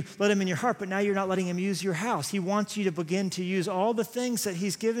 Did you let him in your heart, but now you're not letting him use your house? He wants you to begin to use all the things that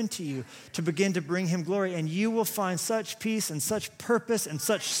he's given to you to begin to bring him glory, and you will find such peace and such purpose and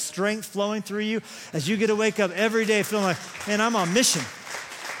such strength flowing through you as you get to wake up every day feeling like, man, I'm on mission.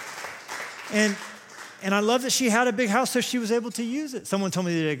 And I love that she had a big house, so she was able to use it. Someone told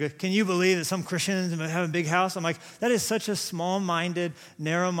me the other day, can you believe that some Christians have a big house? I'm like, that is such a small-minded,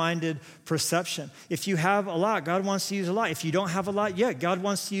 narrow-minded perception. If you have a lot, God wants to use a lot. If you don't have a lot yet, God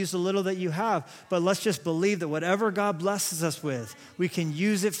wants to use the little that you have. But let's just believe that whatever God blesses us with, we can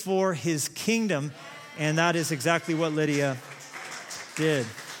use it for his kingdom. And that is exactly what Lydia did.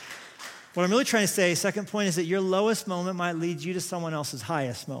 What I'm really trying to say, second point, is that your lowest moment might lead you to someone else's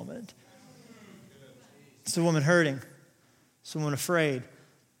highest moment. It's a woman hurting, it's a woman afraid.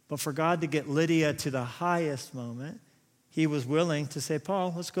 But for God to get Lydia to the highest moment, he was willing to say,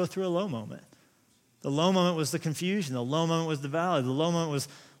 Paul, let's go through a low moment. The low moment was the confusion. The low moment was the valley. The low moment was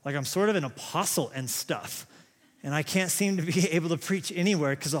like, I'm sort of an apostle and stuff, and I can't seem to be able to preach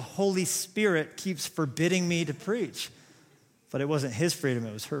anywhere because the Holy Spirit keeps forbidding me to preach. But it wasn't his freedom,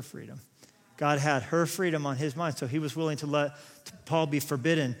 it was her freedom. God had her freedom on his mind, so he was willing to let Paul be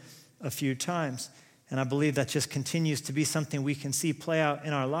forbidden a few times. And I believe that just continues to be something we can see play out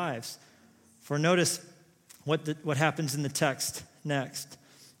in our lives. For notice what happens in the text next.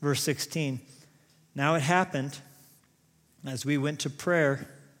 Verse 16. Now it happened, as we went to prayer,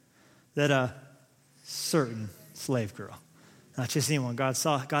 that a certain slave girl, not just anyone, God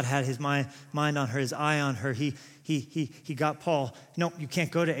had his mind on her, his eye on her. He he got Paul, no, you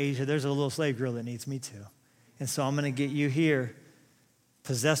can't go to Asia. There's a little slave girl that needs me too. And so I'm going to get you here,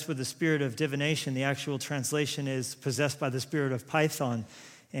 possessed with the spirit of divination. The actual translation is possessed by the spirit of Python,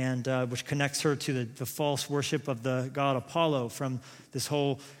 and which connects her to the false worship of the god Apollo from this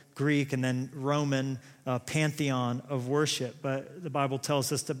whole Greek and then Roman pantheon of worship. But the Bible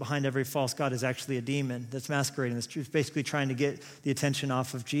tells us that behind every false god is actually a demon that's masquerading. It's basically trying to get the attention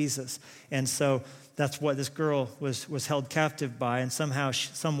off of Jesus. And so that's what this girl was held captive by. And somehow,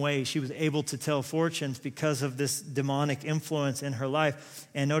 some way, she was able to tell fortunes because of this demonic influence in her life.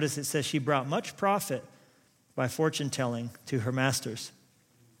 And notice it says she brought much profit by fortune telling to her masters.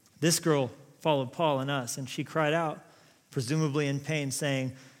 This girl followed Paul and us, and she cried out, presumably in pain,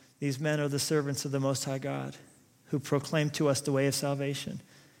 saying, "These men are the servants of the Most High God, who proclaim to us the way of salvation."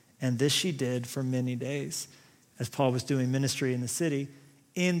 And this she did for many days, as Paul was doing ministry in the city,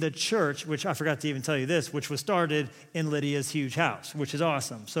 in the church, which I forgot to even tell you this, which was started in Lydia's huge house, which is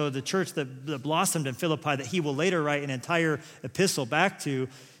awesome. So the church that blossomed in Philippi, that he will later write an entire epistle back to,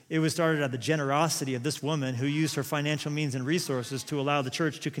 it was started out of the generosity of this woman who used her financial means and resources to allow the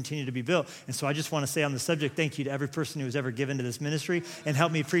church to continue to be built. And so I just want to say on the subject, thank you to every person who has ever given to this ministry and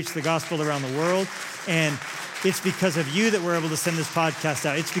helped me preach the gospel around the world. And it's because of you that we're able to send this podcast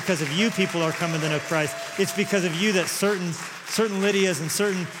out. It's because of you people are coming to know Christ. It's because of you that certain Lydias and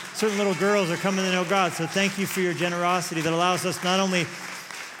certain little girls are coming to know God. So thank you for your generosity that allows us not only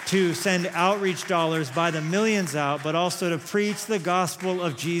to send outreach dollars by the millions out, but also to preach the gospel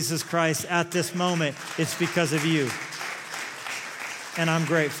of Jesus Christ at this moment. It's because of you. And I'm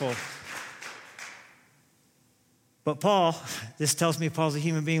grateful. But Paul, this tells me Paul's a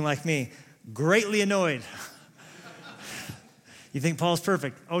human being like me, greatly annoyed. You think Paul's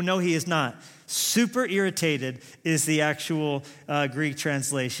perfect? Oh, no, he is not. Super irritated is the actual Greek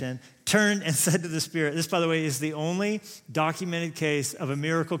translation. Turned and said to the Spirit. This, by the way, is the only documented case of a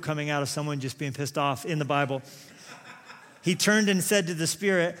miracle coming out of someone just being pissed off in the Bible. He turned and said to the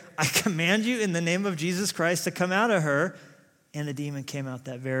Spirit, "I command you in the name of Jesus Christ to come out of her." And the demon came out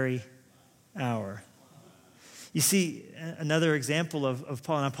that very hour. You see, another example of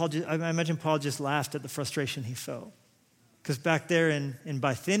Paul, and I imagine Paul just laughed at the frustration he felt. Because back there in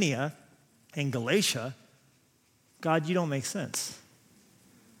Bithynia, in Galatia, God, you don't make sense.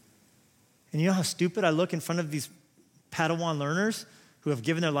 And you know how stupid I look in front of these Padawan learners who have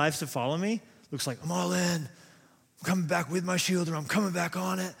given their lives to follow me? Looks like, I'm all in. I'm coming back with my shield, or I'm coming back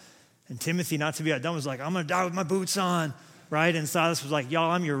on it. And Timothy, not to be outdone, was like, I'm going to die with my boots on, right? And Silas was like, y'all,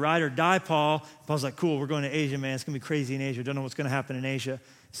 I'm your ride or die, Paul. Paul's like, cool, we're going to Asia, man. It's going to be crazy in Asia. Don't know what's going to happen in Asia.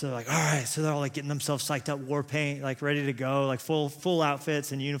 So they're like, all right. So they're all like getting themselves psyched up, war paint, like ready to go, like full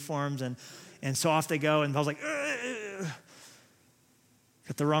outfits and uniforms. And so off they go. And Paul's like,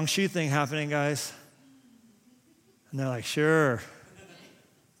 got the wrong shoe thing happening, guys. And they're like, sure.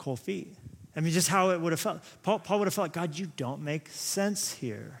 Cold feet. I mean, just how it would have felt. Paul would have felt like, God, you don't make sense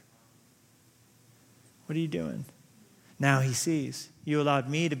here. What are you doing? Now he sees. You allowed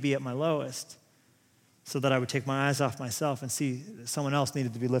me to be at my lowest so that I would take my eyes off myself and see that someone else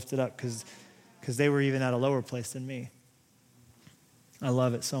needed to be lifted up because they were even at a lower place than me. I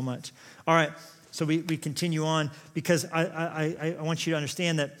love it so much. All right. So we continue on because I want you to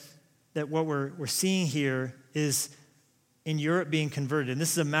understand that what we're seeing here is in Europe being converted. And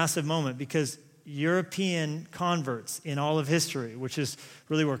this is a massive moment because European converts in all of history, which is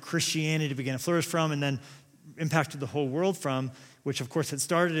really where Christianity began to flourish from and then impacted the whole world from, which of course had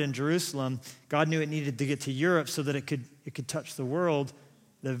started in Jerusalem. God knew it needed to get to Europe so that it could touch the world.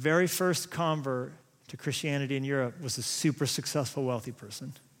 The very first convert to Christianity in Europe was a super successful, wealthy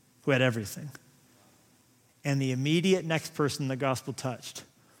person who had everything. And the immediate next person the gospel touched,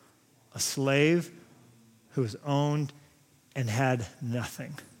 a slave who was owned and had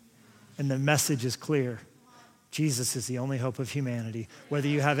nothing. And the message is clear. Jesus is the only hope of humanity. Whether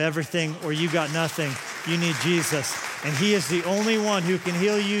you have everything or you got nothing, you need Jesus. And he is the only one who can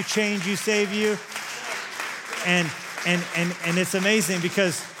heal you, change you, save you. And it's amazing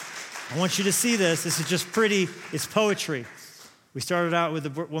because I want you to see this. This is just pretty. It's poetry. We started out with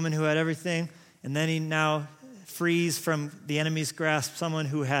the woman who had everything. And then he now frees from the enemy's grasp someone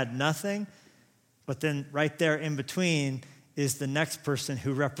who had nothing. But then right there in between is the next person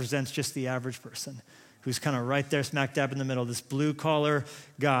who represents just the average person, who's kind of right there smack dab in the middle, this blue-collar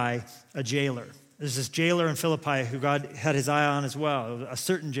guy, a jailer. There's this jailer in Philippi who God had his eye on as well, a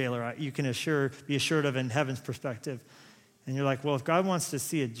certain jailer you can be assured of in heaven's perspective. And you're like, well, if God wants to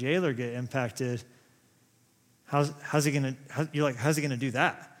see a jailer get impacted, how's he going to do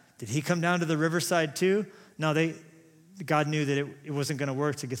that? Did he come down to the riverside too? No, God knew that it wasn't going to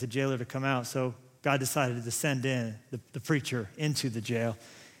work to get the jailer to come out. So God decided to send in the preacher into the jail.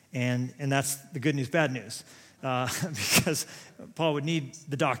 And that's the good news, bad news. Because Paul would need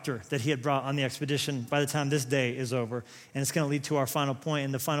the doctor that he had brought on the expedition by the time this day is over. And it's going to lead to our final point.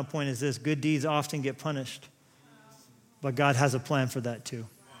 And the final point is this: good deeds often get punished. But God has a plan for that too.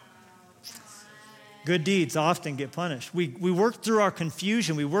 Good deeds often get punished. We work through our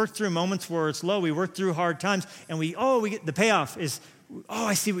confusion. We work through moments where it's low. We work through hard times. And we get the payoff is,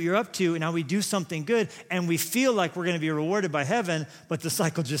 I see what you're up to. And now we do something good. And we feel like we're going to be rewarded by heaven. But the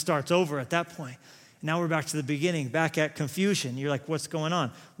cycle just starts over at that point. Now we're back to the beginning, back at confusion. You're like, what's going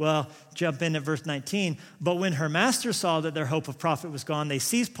on? Well, jump in at verse 19. But when her master saw that their hope of profit was gone, they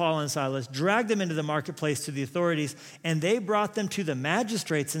seized Paul and Silas, dragged them into the marketplace to the authorities, and they brought them to the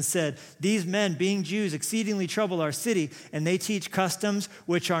magistrates and said, these men, being Jews, exceedingly trouble our city, and they teach customs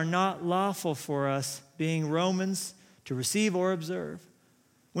which are not lawful for us, being Romans, to receive or observe.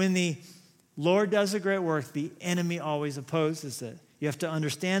 When the Lord does a great work, the enemy always opposes it. You have to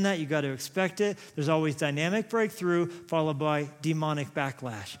understand that. You got to expect it. There's always dynamic breakthrough followed by demonic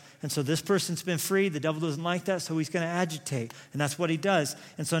backlash. And so this person's been freed. The devil doesn't like that, so he's going to agitate. And that's what he does.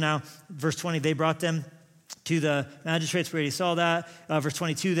 And so now, verse 20, they brought them to the magistrates. We already saw that. Verse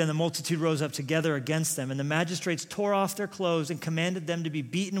 22, then the multitude rose up together against them. And the magistrates tore off their clothes and commanded them to be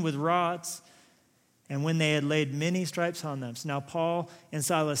beaten with rods. And when they had laid many stripes on them. So now Paul and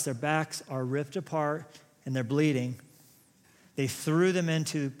Silas, their backs are ripped apart and they're bleeding. They threw them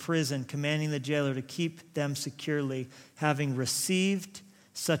into prison, commanding the jailer to keep them securely. Having received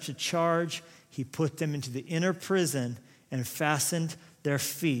such a charge, he put them into the inner prison and fastened their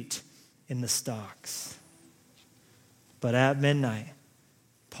feet in the stocks. But at midnight,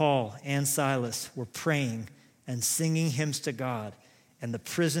 Paul and Silas were praying and singing hymns to God, and the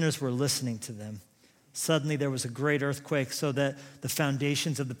prisoners were listening to them. Suddenly there was a great earthquake, so that the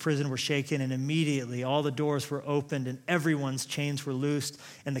foundations of the prison were shaken, and immediately all the doors were opened and everyone's chains were loosed.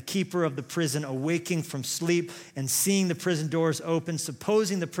 And the keeper of the prison, awaking from sleep and seeing the prison doors open,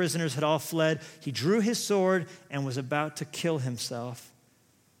 supposing the prisoners had all fled, he drew his sword and was about to kill himself.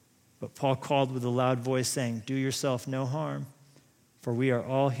 But Paul called with a loud voice, saying, do yourself no harm, for we are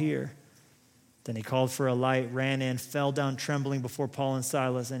all here. Then he called for a light, ran in, fell down trembling before Paul and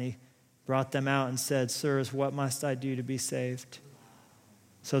Silas, and he brought them out and said, sirs, what must I do to be saved?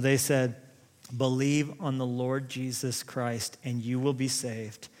 So they said, believe on the Lord Jesus Christ, and you will be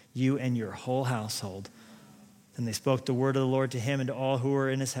saved, you and your whole household. And they spoke the word of the Lord to him and to all who were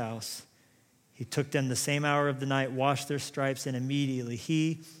in his house. He took them the same hour of the night, washed their stripes, and immediately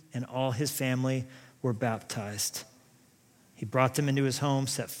he and all his family were baptized. He brought them into his home,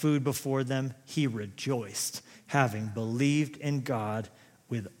 set food before them. He rejoiced, having believed in God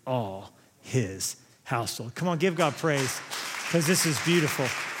with all his household. Come on, give God praise, because this is beautiful.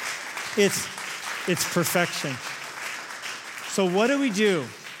 It's perfection. So what do we do?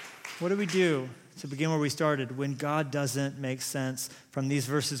 What do we do to begin where we started when God doesn't make sense? From these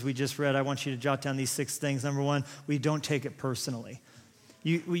verses we just read, I want you to jot down these 6 things. Number 1, we don't take it personally.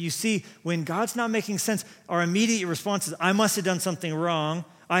 You see, when God's not making sense, our immediate response is, I must have done something wrong.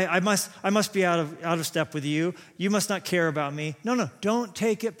 I must be out of step with you. You must not care about me. No, don't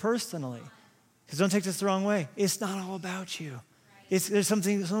take it personally. Because don't take this the wrong way. It's not all about you. There's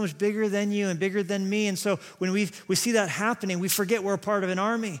something so much bigger than you and bigger than me. And so when we see that happening, we forget we're a part of an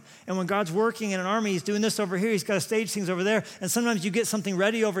army. And when God's working in an army, he's doing this over here, he's got to stage things over there. And sometimes you get something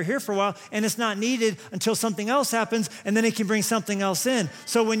ready over here for a while, and it's not needed until something else happens, and then he can bring something else in.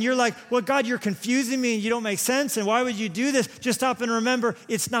 So when you're like, well, God, you're confusing me and you don't make sense, and why would you do this? Just stop and remember,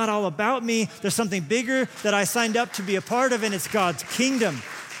 it's not all about me. There's something bigger that I signed up to be a part of, and it's God's kingdom.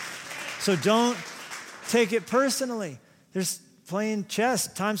 So don't take it personally. There's playing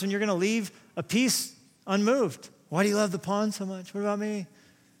chess, times when you're going to leave a piece unmoved. Why do you love the pawn so much? What about me?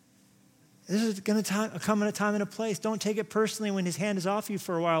 This is going to come at a time and a place. Don't take it personally when his hand is off you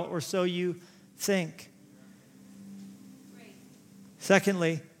for a while, or so you think. Great.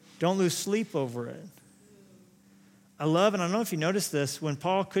 Secondly, don't lose sleep over it. I love, and I don't know if you noticed this, when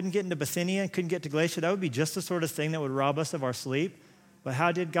Paul couldn't get into Bithynia and couldn't get to Galatia, that would be just the sort of thing that would rob us of our sleep. But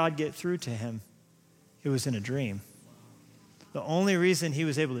how did God get through to him? It was in a dream. The only reason he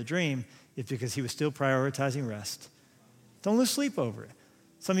was able to dream is because he was still prioritizing rest. Don't lose sleep over it.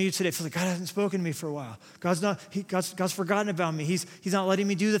 Some of you today feel like God hasn't spoken to me for a while. God's forgotten about me. He's not letting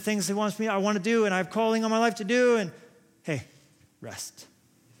me do the things he wants me I want to do, and I have calling on my life to do. And hey, rest.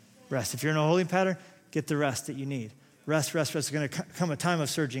 Rest. If you're in a holding pattern, get the rest that you need. Rest. There's going to come a time of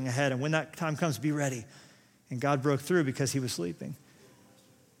surging ahead, and when that time comes, be ready. And God broke through because he was sleeping.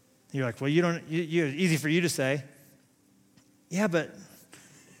 You're like, well, easy for you to say. Yeah, but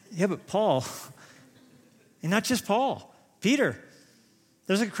Paul, And not just Paul, Peter.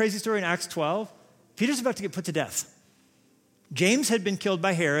 There's a crazy story in Acts 12. Peter's about to get put to death. James had been killed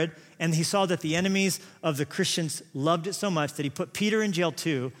by Herod, and he saw that the enemies of the Christians loved it so much that he put Peter in jail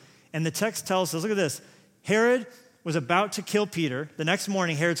too. And the text tells us, look at this, Herod was about to kill Peter. The next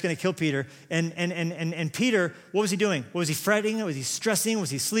morning, Herod's going to kill Peter. And Peter, what was he doing? Was he fretting? Was he stressing? Was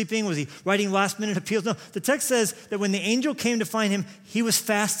he sleeping? Was he writing last-minute appeals? No, the text says that when the angel came to find him, he was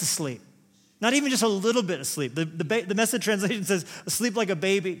fast asleep. Not even just a little bit asleep. The Message translation says, asleep like a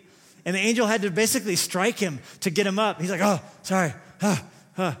baby. And the angel had to basically strike him to get him up. He's like, oh, sorry.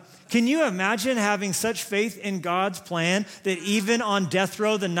 Can you imagine having such faith in God's plan that even on death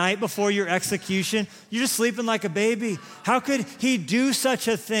row the night before your execution, you're just sleeping like a baby? How could he do such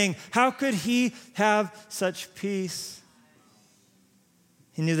a thing? How could he have such peace?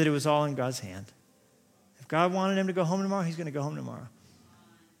 He knew that it was all in God's hand. If God wanted him to go home tomorrow, he's going to go home tomorrow.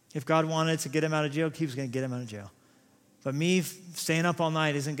 If God wanted to get him out of jail, he was going to get him out of jail. But me staying up all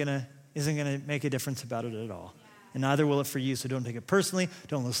night isn't going to make a difference about it at all. And neither will it for you, so don't take it personally.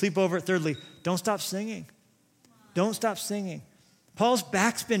 Don't lose sleep over it. Thirdly, don't stop singing. Don't stop singing. Paul's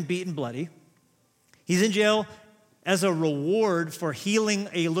back's been beaten bloody. He's in jail as a reward for healing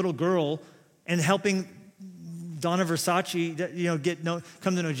a little girl and helping Donna Versace,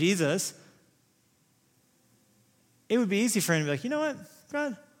 come to know Jesus. It would be easy for him to be like, you know what,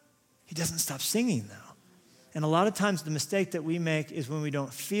 God, he doesn't stop singing though. And a lot of times the mistake that we make is when we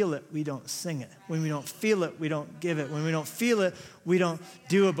don't feel it, we don't sing it. When we don't feel it, we don't give it. When we don't feel it, we don't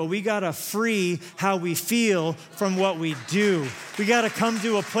do it. But we got to free how we feel from what we do. We got to come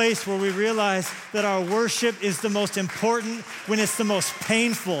to a place where we realize that our worship is the most important when it's the most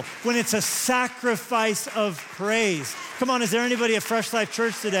painful, when it's a sacrifice of praise. Come on, is there anybody at Fresh Life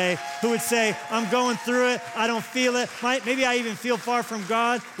Church today who would say, I'm going through it, I don't feel it, maybe I even feel far from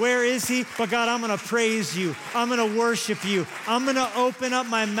God. Where is he? But God, I'm going to praise you. I'm going to worship you. I'm going to open up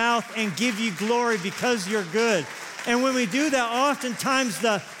my mouth and give you glory because you're good. And when we do that, oftentimes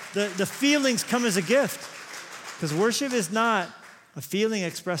the feelings come as a gift. Because worship is not a feeling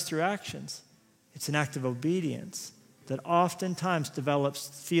expressed through actions. It's an act of obedience that oftentimes develops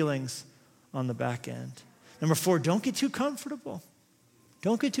feelings on the back end. Number 4, don't get too comfortable.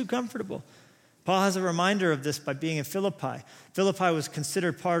 Don't get too comfortable. Paul has a reminder of this by being in Philippi. Philippi was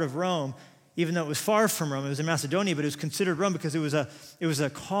considered part of Rome, even though it was far from Rome. It was in Macedonia, but it was considered Rome because it was a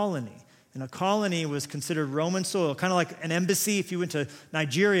colony. And a colony was considered Roman soil, kind of like an embassy if you went to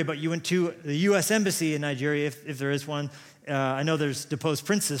Nigeria, but you went to the U.S. Embassy in Nigeria, if there is one. I know there's deposed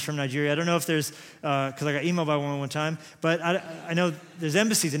princes from Nigeria. I don't know if there's, because I got emailed by one time, but I know there's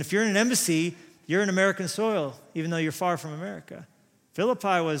embassies. And if you're in an embassy, you're in American soil, even though you're far from America.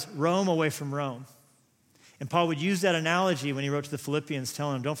 Philippi was Rome away from Rome. And Paul would use that analogy when he wrote to the Philippians,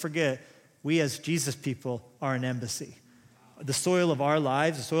 telling them, don't forget, we as Jesus people are an embassy. The soil of our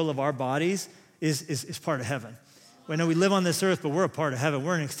lives, the soil of our bodies is part of heaven. I know we live on this earth, but we're a part of heaven.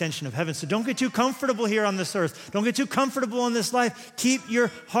 We're an extension of heaven. So don't get too comfortable here on this earth. Don't get too comfortable in this life. Keep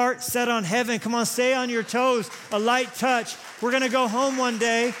your heart set on heaven. Come on, stay on your toes. A light touch. We're going to go home one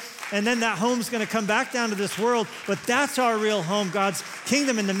day, and then that home's going to come back down to this world. But that's our real home, God's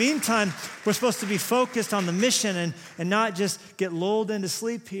kingdom. In the meantime, we're supposed to be focused on the mission and not just get lulled into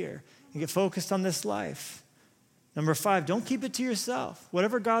sleep here and get focused on this life. Number 5, don't keep it to yourself.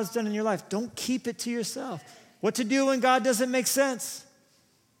 Whatever God's done in your life, don't keep it to yourself. What to do when God doesn't make sense?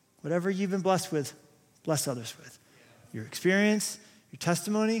 Whatever you've been blessed with, bless others with. Your experience, your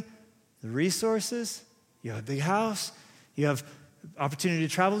testimony, the resources. You have a big house. You have opportunity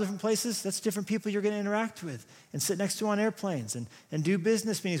to travel different places. That's different people you're going to interact with and sit next to on airplanes and do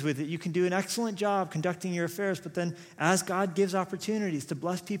business meetings with. You can do an excellent job conducting your affairs, but then as God gives opportunities to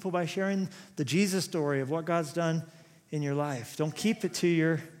bless people by sharing the Jesus story of what God's done in your life, don't keep it to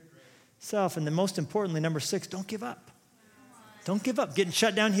yourself. And then most importantly, number 6, don't give up. Don't give up. Getting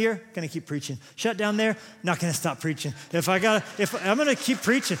shut down here, going to keep preaching. Shut down there, not going to stop preaching. If I'm going to keep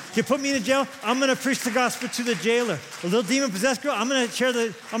preaching. You put me in jail, I'm going to preach the gospel to the jailer. A little demon-possessed girl, I'm going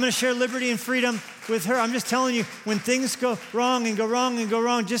to share liberty and freedom with her. I'm just telling you, when things go wrong and go wrong and go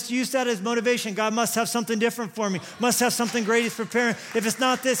wrong, just use that as motivation. God must have something different for me. Must have something great he's preparing. If it's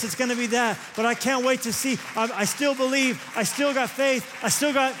not this, it's going to be that. But I can't wait to see. I still believe. I still got faith. I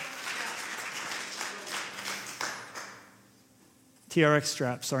still got... TRX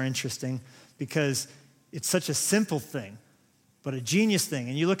straps are interesting because it's such a simple thing, but a genius thing.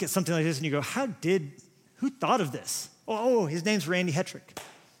 And you look at something like this and you go, who thought of this? Oh, his name's Randy Hetrick.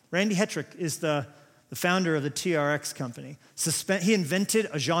 Randy Hetrick is the founder of the TRX company. He invented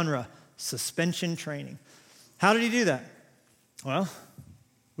a genre, suspension training. How did he do that? Well,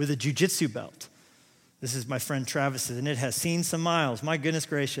 with a jiu-jitsu belt. This is my friend Travis's, and it has seen some miles. My goodness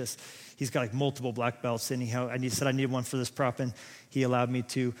gracious. He's got like multiple black belts. Anyhow, said I needed one for this prop, and he allowed me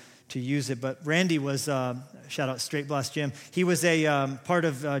to use it. But Randy was, shout out Straight Blast Gym. He was a part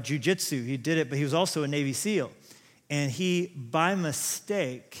of jiu-jitsu. He did it, but he was also a Navy SEAL. And he, by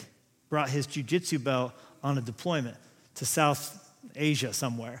mistake, brought his jiu-jitsu belt on a deployment to South Asia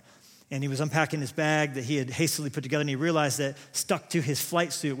somewhere. And he was unpacking his bag that he had hastily put together, and he realized that stuck to his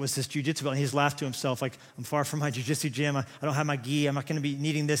flight suit was this jiu-jitsu belt. And he just laughed to himself, like, I'm far from my jiu-jitsu gym. I don't have my gi. I'm not going to be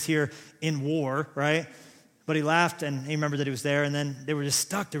needing this here in war, right? But he laughed, and he remembered that he was there, and then they were just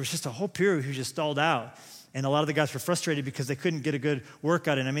stuck. There was just a whole period where he was just stalled out. And a lot of the guys were frustrated because they couldn't get a good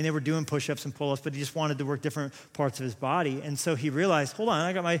workout in. I mean, they were doing push-ups and pull-ups, but he just wanted to work different parts of his body. And so he realized, hold on,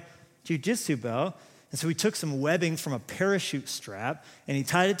 I got my jiu-jitsu belt. And so he took some webbing from a parachute strap, and he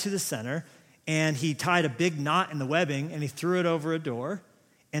tied it to the center, and he tied a big knot in the webbing, and he threw it over a door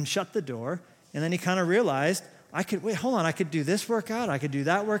and shut the door. And then he kind of realized, I could do this workout, I could do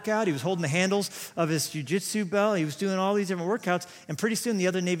that workout. He was holding the handles of his jiu-jitsu belt. He was doing all these different workouts. And pretty soon the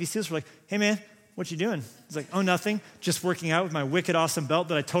other Navy SEALs were like, hey man, what you doing? He's like, oh, nothing. Just working out with my wicked awesome belt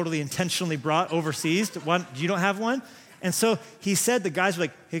that I totally intentionally brought overseas. You don't have one? And so he said, the guys were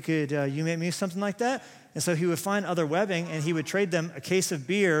like, hey, could you make me something like that? And so he would find other webbing, and he would trade them a case of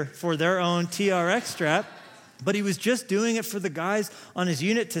beer for their own TRX strap. But he was just doing it for the guys on his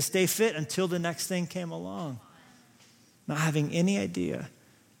unit to stay fit until the next thing came along. Not having any idea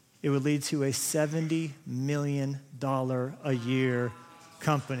it would lead to a $70 million a year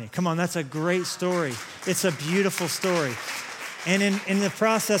company. Come on, that's a great story. It's a beautiful story. And in the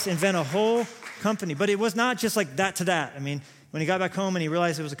process, invent a whole company. But it was not just like that to that. I mean, when he got back home and he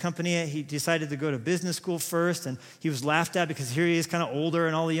realized it was a company, he decided to go to business school first, and he was laughed at because here he is kind of older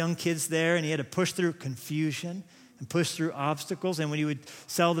and all the young kids there, and he had to push through confusion and push through obstacles. And when he would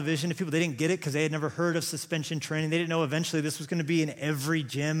sell the vision to people, they didn't get it because they had never heard of suspension training. They didn't know eventually this was going to be in every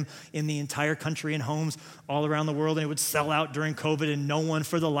gym in the entire country and homes all around the world, and it would sell out during COVID, and no one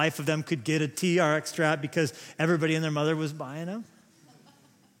for the life of them could get a TRX strap because everybody and their mother was buying them.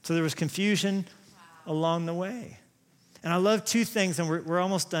 So there was confusion along the way. And I love two things, and we're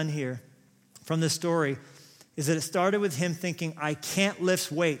almost done here from this story, is that it started with him thinking, I can't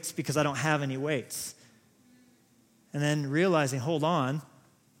lift weights because I don't have any weights. And then realizing, hold on,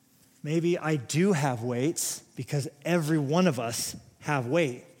 maybe I do have weights because every one of us have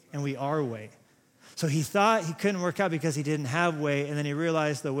weight, and we are weight. So he thought he couldn't work out because he didn't have weight, and then he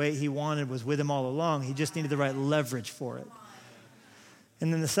realized the weight he wanted was with him all along. He just needed the right leverage for it.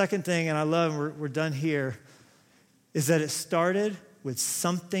 And then the second thing, and I love, we're done here, is that it started with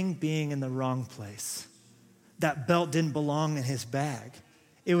something being in the wrong place. That belt didn't belong in his bag.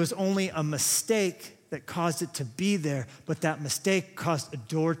 It was only a mistake that caused it to be there, but that mistake caused a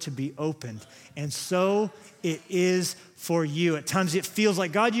door to be opened. And so it is for you. At times it feels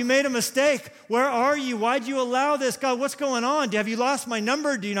like, God, you made a mistake. Where are you? Why'd you allow this? God, what's going on? Have you lost my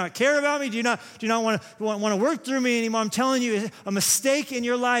number? Do you not care about me? Do you not want to work through me anymore? I'm telling you, a mistake in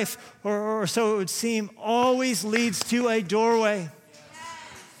your life, or so it would seem, always leads to a doorway.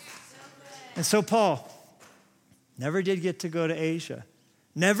 And so Paul never did get to go to Asia.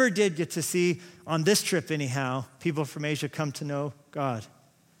 Never did get to see, on this trip anyhow, people from Asia come to know God.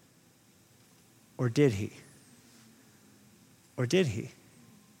 Or did he? Or did he?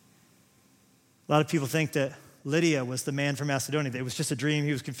 A lot of people think that Lydia was the man from Macedonia. It was just a dream.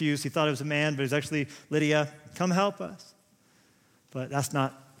 He was confused. He thought it was a man, but it was actually Lydia. Come help us. But that's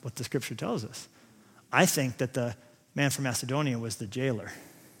not what the scripture tells us. I think that the man from Macedonia was the jailer.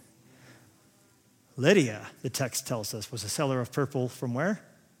 Lydia, the text tells us, was a seller of purple from where?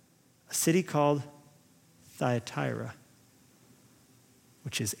 A city called Thyatira,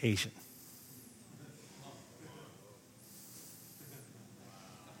 which is Asian.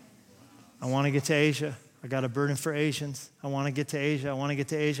 I want to get to Asia. I got a burden for Asians. I want to get to Asia. I want to get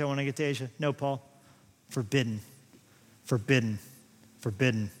to Asia. I want to get to Asia. No, Paul. Forbidden. Forbidden.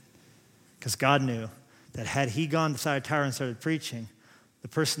 Forbidden. Because God knew that had he gone to Thyatira and started preaching, the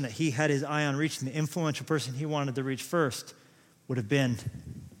person that he had his eye on reaching, the influential person he wanted to reach first, would have been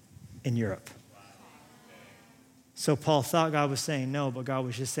in Europe. So Paul thought God was saying no, but God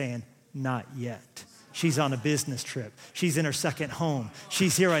was just saying, not yet. She's on a business trip. She's in her second home.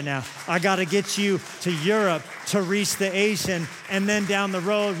 She's here right now. I got to get you to Europe to reach the Asian. And then down the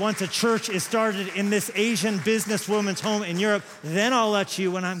road, once a church is started in this Asian businesswoman's home in Europe, then I'll let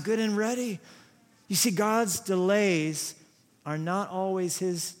you when I'm good and ready. You see, God's delays are not always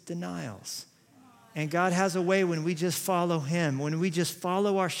his denials. And God has a way when we just follow him, when we just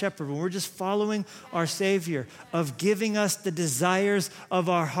follow our shepherd, when we're just following our Savior, of giving us the desires of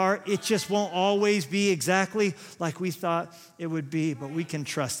our heart. It just won't always be exactly like we thought it would be, but we can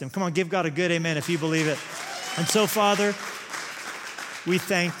trust him. Come on, give God a good amen if you believe it. And so, Father, we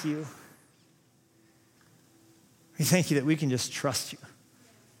thank you. We thank you that we can just trust you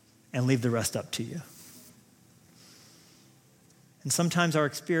and leave the rest up to you. And sometimes our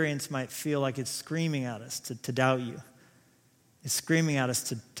experience might feel like it's screaming at us to doubt you. It's screaming at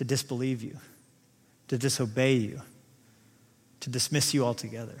us to disbelieve you, to disobey you, to dismiss you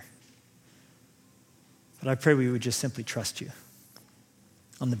altogether. But I pray we would just simply trust you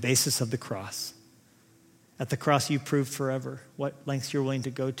on the basis of the cross. At the cross, you proved forever what lengths you're willing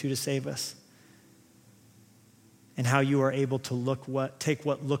to go to save us, and how you are able to take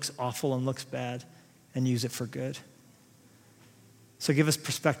what looks awful and looks bad and use it for good. So give us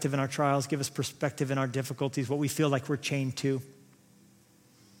perspective in our trials. Give us perspective in our difficulties, what we feel like we're chained to.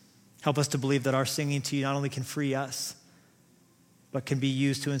 Help us to believe that our singing to you not only can free us, but can be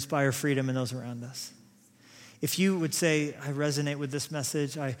used to inspire freedom in those around us. If you would say, I resonate with this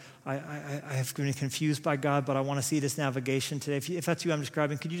message, I have been confused by God, but I want to see this navigation today. If that's you I'm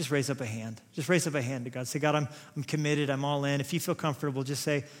describing, could you just raise up a hand? Just raise up a hand to God. Say, God, I'm committed, I'm all in. If you feel comfortable, just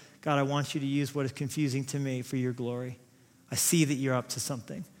say, God, I want you to use what is confusing to me for your glory. I see that you're up to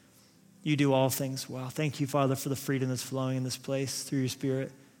something. You do all things well. Thank you, Father, for the freedom that's flowing in this place through your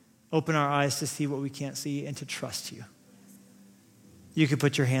Spirit. Open our eyes to see what we can't see and to trust you. You can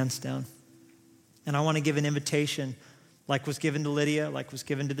put your hands down. And I want to give an invitation like was given to Lydia, like was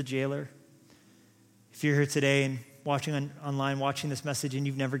given to the jailer. If you're here today and watching online, watching this message, and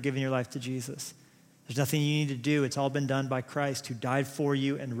you've never given your life to Jesus, there's nothing you need to do. It's all been done by Christ, who died for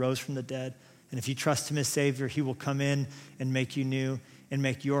you and rose from the dead. And if you trust him as Savior, he will come in and make you new and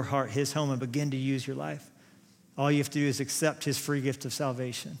make your heart his home and begin to use your life. All you have to do is accept his free gift of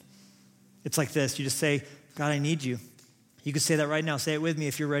salvation. It's like this. You just say, God, I need you. You can say that right now. Say it with me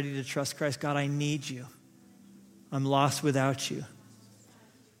if you're ready to trust Christ. God, I need you. I'm lost without you.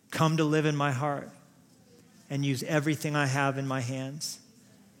 Come to live in my heart and use everything I have in my hands.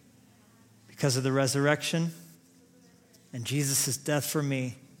 Because of the resurrection and Jesus' death for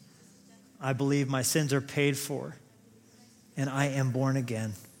me, I believe my sins are paid for and I am born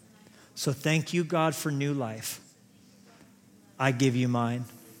again. So thank you, God, for new life. I give you mine.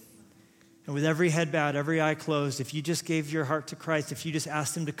 And with every head bowed, every eye closed, if you just gave your heart to Christ, if you just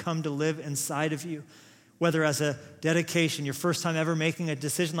asked him to come to live inside of you, whether as a dedication, your first time ever making a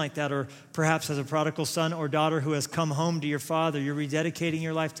decision like that, or perhaps as a prodigal son or daughter who has come home to your father, you're rededicating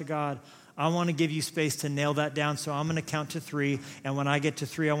your life to God, I want to give you space to nail that down. So I'm going to count to 3. And when I get to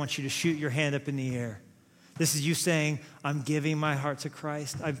 3, I want you to shoot your hand up in the air. This is you saying, I'm giving my heart to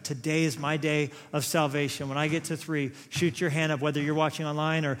Christ. Today is my day of salvation. When I get to 3, shoot your hand up, whether you're watching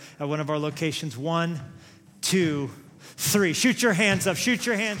online or at one of our locations. 1, 2, 3. Shoot your hands up. Shoot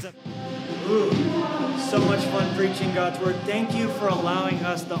your hands up. Ooh, so much fun preaching God's word. Thank you for allowing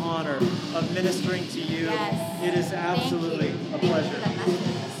us the honor of ministering to you. Yes. It is absolutely a pleasure.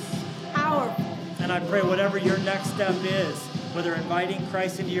 Powerful. And I pray whatever your next step is, whether inviting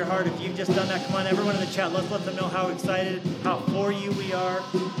Christ into your heart, if you've just done that, come on, everyone in the chat, let's let them know how excited, how for you we are.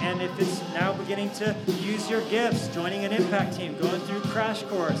 And if it's now beginning to use your gifts, joining an impact team, going through Crash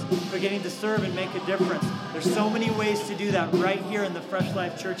Course, beginning to serve and make a difference. There's so many ways to do that right here in the Fresh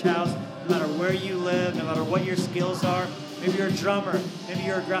Life Church house, no matter where you live, no matter what your skills are. Maybe you're a drummer, maybe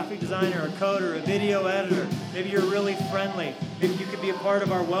you're a graphic designer, a coder, a video editor, maybe you're really friendly. Maybe you could be a part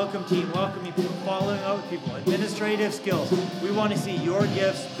of our welcome team, welcoming people, following up with people, administrative skills. We want to see your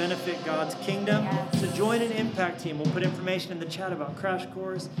gifts benefit God's kingdom. So join an impact team. We'll put information in the chat about Crash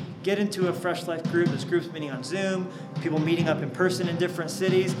Course. Get into a Fresh Life group. There's groups meeting on Zoom, people meeting up in person in different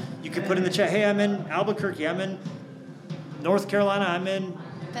cities. You can put in the chat, hey, I'm in Albuquerque, I'm in North Carolina, I'm in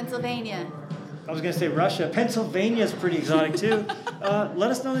Pennsylvania. I was going to say Russia. Pennsylvania is pretty exotic too.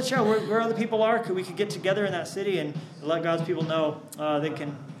 Let us know in the chat where other people are. We could get together in that city and let God's people know they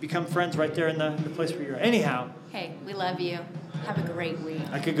can become friends right there in the place where you're at. Anyhow. Hey, we love you. Have a great week.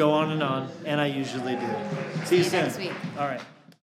 I could go on, and I usually do. See you soon. Next week. All right.